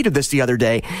even tweeted this the other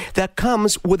day, that comes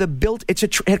with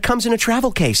it comes in a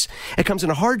travel case. It comes in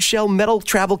a hard shell metal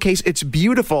travel case. It's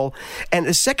beautiful. And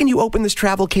the second you open this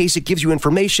travel case, it gives you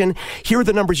information. Here are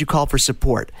the numbers you call for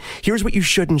support. Here's what you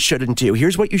should and shouldn't do.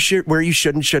 Here's what where you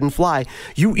should and shouldn't fly.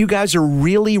 You guys are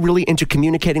really, really into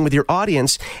communicating with your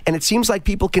audience, and it seems like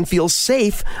people can feel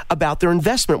safe about their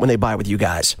investment when they buy with you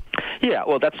guys. Yeah,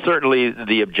 well, that's certainly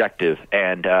the objective.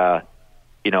 And, I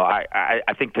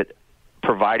think that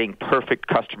providing perfect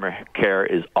customer care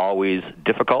is always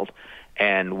difficult,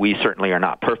 and we certainly are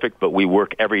not perfect, but we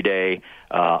work every day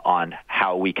on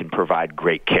how we can provide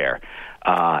great care.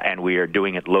 And we are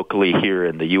doing it locally here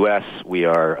in the U.S. We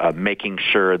are making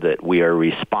sure that we are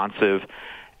responsive,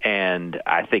 and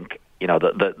I think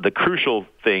the crucial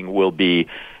thing will be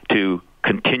to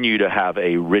continue to have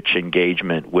a rich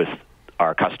engagement with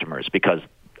our customers, because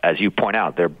as you point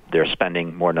out, they're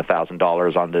spending more than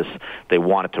 $1,000 on this. They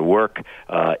want it to work.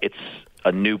 It's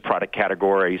a new product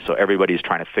category, so everybody's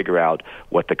trying to figure out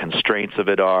what the constraints of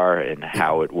it are and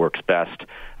how it works best.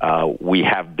 We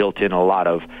have built in a lot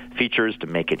of features to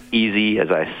make it easy, as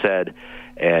I said.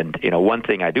 And, one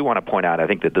thing I do want to point out, I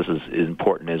think that this is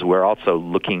important, is we're also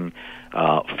looking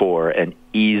for an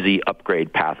easy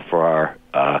upgrade path for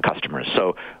our customers.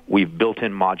 So we've built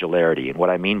in modularity. And what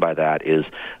I mean by that is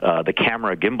the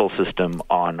camera gimbal system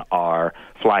on our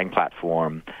flying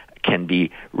platform can be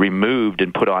removed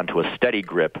and put onto a steady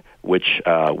grip, which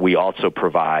we also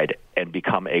provide, and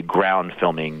become a ground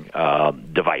filming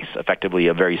device, effectively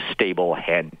a very stable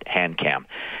hand cam.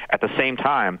 At the same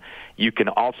time, you can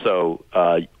also,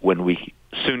 when we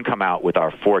soon come out with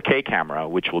our 4K camera,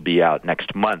 which will be out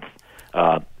next month,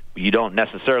 you don't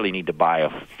necessarily need to buy a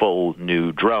full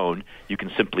new drone. You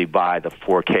can simply buy the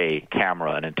 4K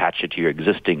camera and attach it to your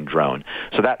existing drone.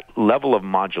 So that level of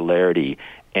modularity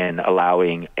and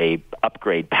allowing a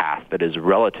upgrade path that is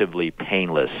relatively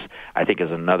painless, I think,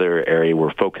 is another area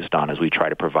we're focused on as we try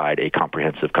to provide a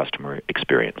comprehensive customer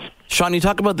experience. Sean, you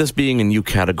talk about this being a new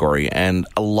category, and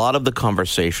a lot of the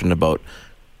conversation about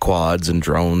quads and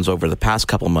drones over the past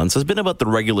couple months has been about the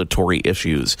regulatory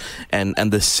issues and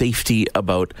the safety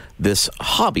about this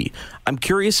hobby. I'm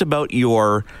curious about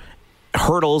your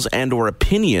hurdles and or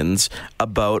opinions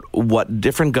about what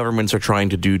different governments are trying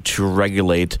to do to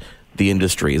regulate the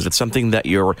industry. Is it something that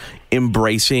you're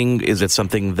embracing? Is it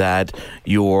something that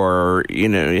you're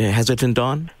hesitant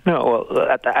on? No, well,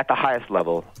 at the highest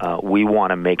level, we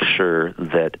want to make sure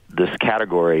that this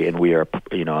category, and we are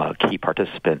a key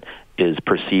participant, is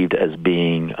perceived as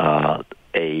being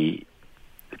a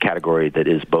category that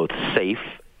is both safe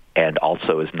and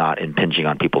also is not impinging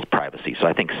on people's privacy. So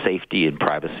I think safety and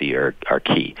privacy are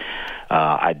key.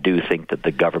 I do think that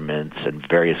the governments and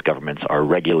various governments are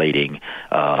regulating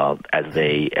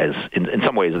in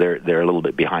some ways they're a little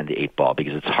bit behind the eight ball,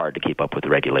 because it's hard to keep up with the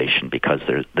regulation because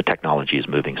the technology is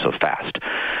moving so fast.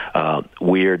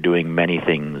 We're doing many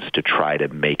things to try to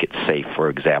make it safe. For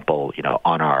example,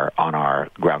 on our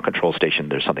ground control station,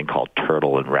 there's something called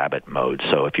turtle and rabbit mode.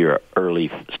 So if you're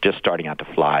just starting out to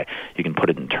fly, you can put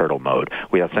it in turtle mode.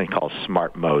 We have something called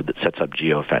smart mode that sets up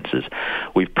geofences.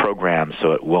 We've programmed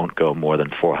so it won't go more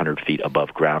than 400 feet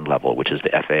above ground level, which is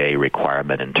the FAA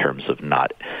requirement in terms of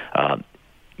not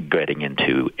getting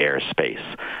into airspace.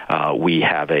 We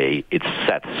have it's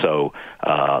set so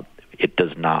it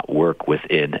does not work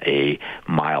within a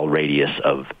mile radius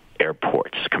of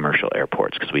airports, commercial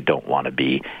airports, because we don't want to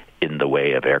be in the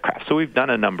way of aircraft. So we've done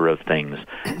a number of things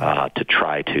to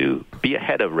try to be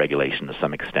ahead of regulation to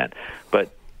some extent.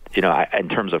 But in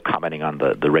terms of commenting on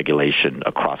the regulation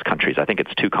across countries, I think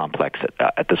it's too complex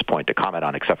at this point to comment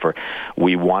on, except for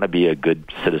we want to be a good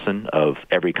citizen of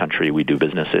every country we do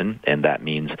business in, and that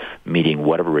means meeting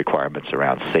whatever requirements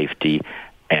around safety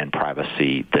and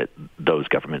privacy that those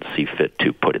governments see fit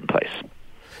to put in place.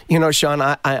 Sean,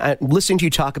 I listening to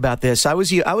you talk about this, I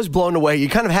was blown away. You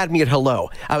kind of had me at hello.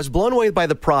 I was blown away by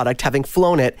the product, having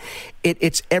flown it.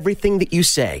 It's everything that you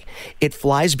say. It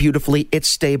flies beautifully. It's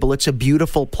stable. It's a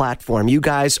beautiful platform. You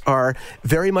guys are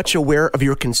very much aware of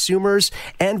your consumers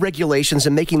and regulations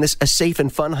and making this a safe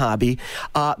and fun hobby.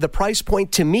 The price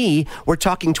point, to me, we're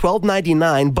talking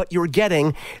 $12.99, but you're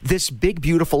getting this big,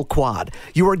 beautiful quad.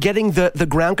 You are getting the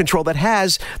ground control that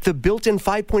has the built-in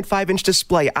 5.5-inch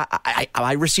display.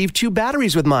 I received 2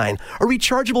 batteries with mine, a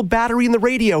rechargeable battery in the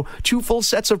radio, 2 full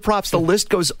sets of props. The list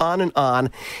goes on and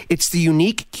on. It's the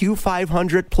unique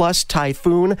Q500 Plus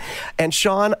Typhoon. And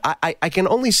Sean, I can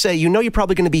only say, you're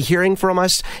probably going to be hearing from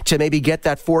us to maybe get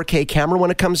that 4K camera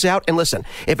when it comes out. And listen,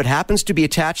 if it happens to be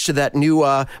attached to that new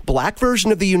black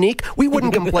version of the Unique, we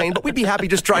wouldn't complain, but we'd be happy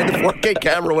just trying the 4K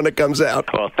camera when it comes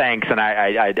out. Well, thanks, and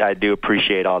I do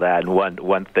appreciate all that. And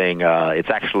one thing, it's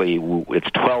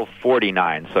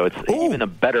 $12.49, so it's even a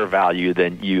better value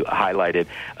than you highlighted.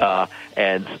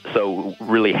 And so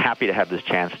really happy to have this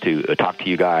chance to talk to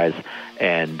you guys,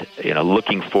 and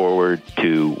looking forward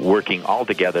to working all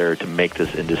together to make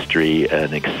this industry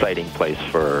an exciting place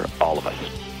for all of us.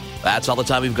 That's all the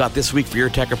time we've got this week for Your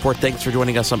Tech Report. Thanks for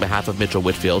joining us on behalf of Mitchell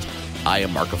Whitfield. I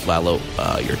am Marco Flallo,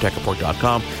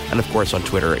 YourTechReport.com, and of course on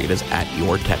Twitter it is at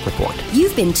YourTechReport.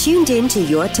 You've been tuned in to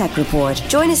Your Tech Report.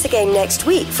 Join us again next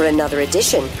week for another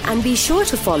edition, and be sure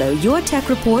to follow Your Tech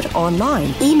Report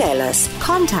online. Email us,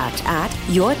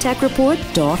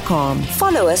 contact@YourTechReport.com.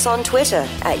 Follow us on Twitter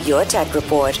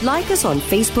 @YourTechReport. Like us on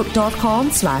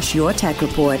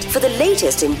Facebook.com/YourTechReport for the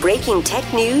latest in breaking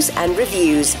tech news and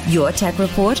reviews.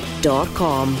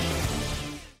 YourTechReport.com.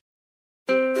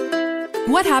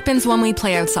 What happens when we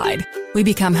play outside? We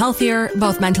become healthier,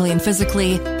 both mentally and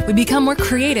physically. We become more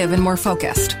creative and more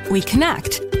focused. We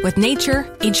connect with nature,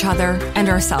 each other, and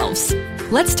ourselves.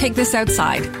 Let's Take This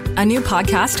Outside, a new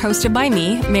podcast hosted by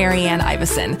me, Marianne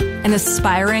Iveson, an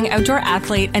aspiring outdoor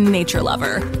athlete and nature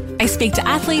lover. I speak to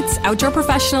athletes, outdoor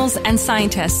professionals, and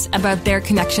scientists about their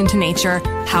connection to nature,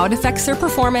 how it affects their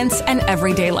performance, and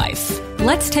everyday life.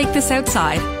 Let's Take This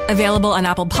Outside, available on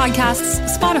Apple Podcasts,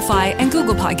 Spotify, and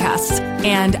Google Podcasts,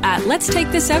 and at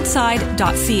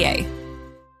letstakethisoutside.ca.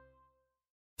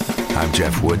 I'm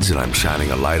Jeff Woods, and I'm shining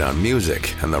a light on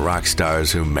music and the rock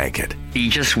stars who make it. He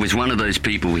just was one of those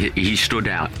people, he stood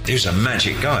out. He was a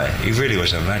magic guy. He really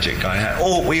was a magic guy.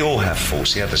 We all have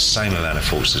faults. He had the same amount of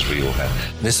faults as we all had.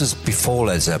 This was before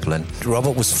Led Zeppelin.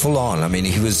 Robert was full on. I mean,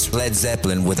 he was Led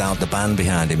Zeppelin without the band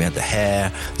behind him. He had the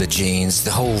hair, the jeans,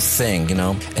 the whole thing, you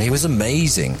know, and he was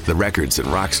amazing. The Records and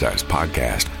Rockstars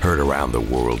podcast, heard around the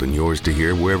world and yours to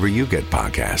hear wherever you get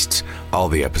podcasts. All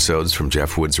the episodes from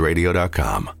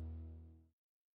JeffWoodsRadio.com.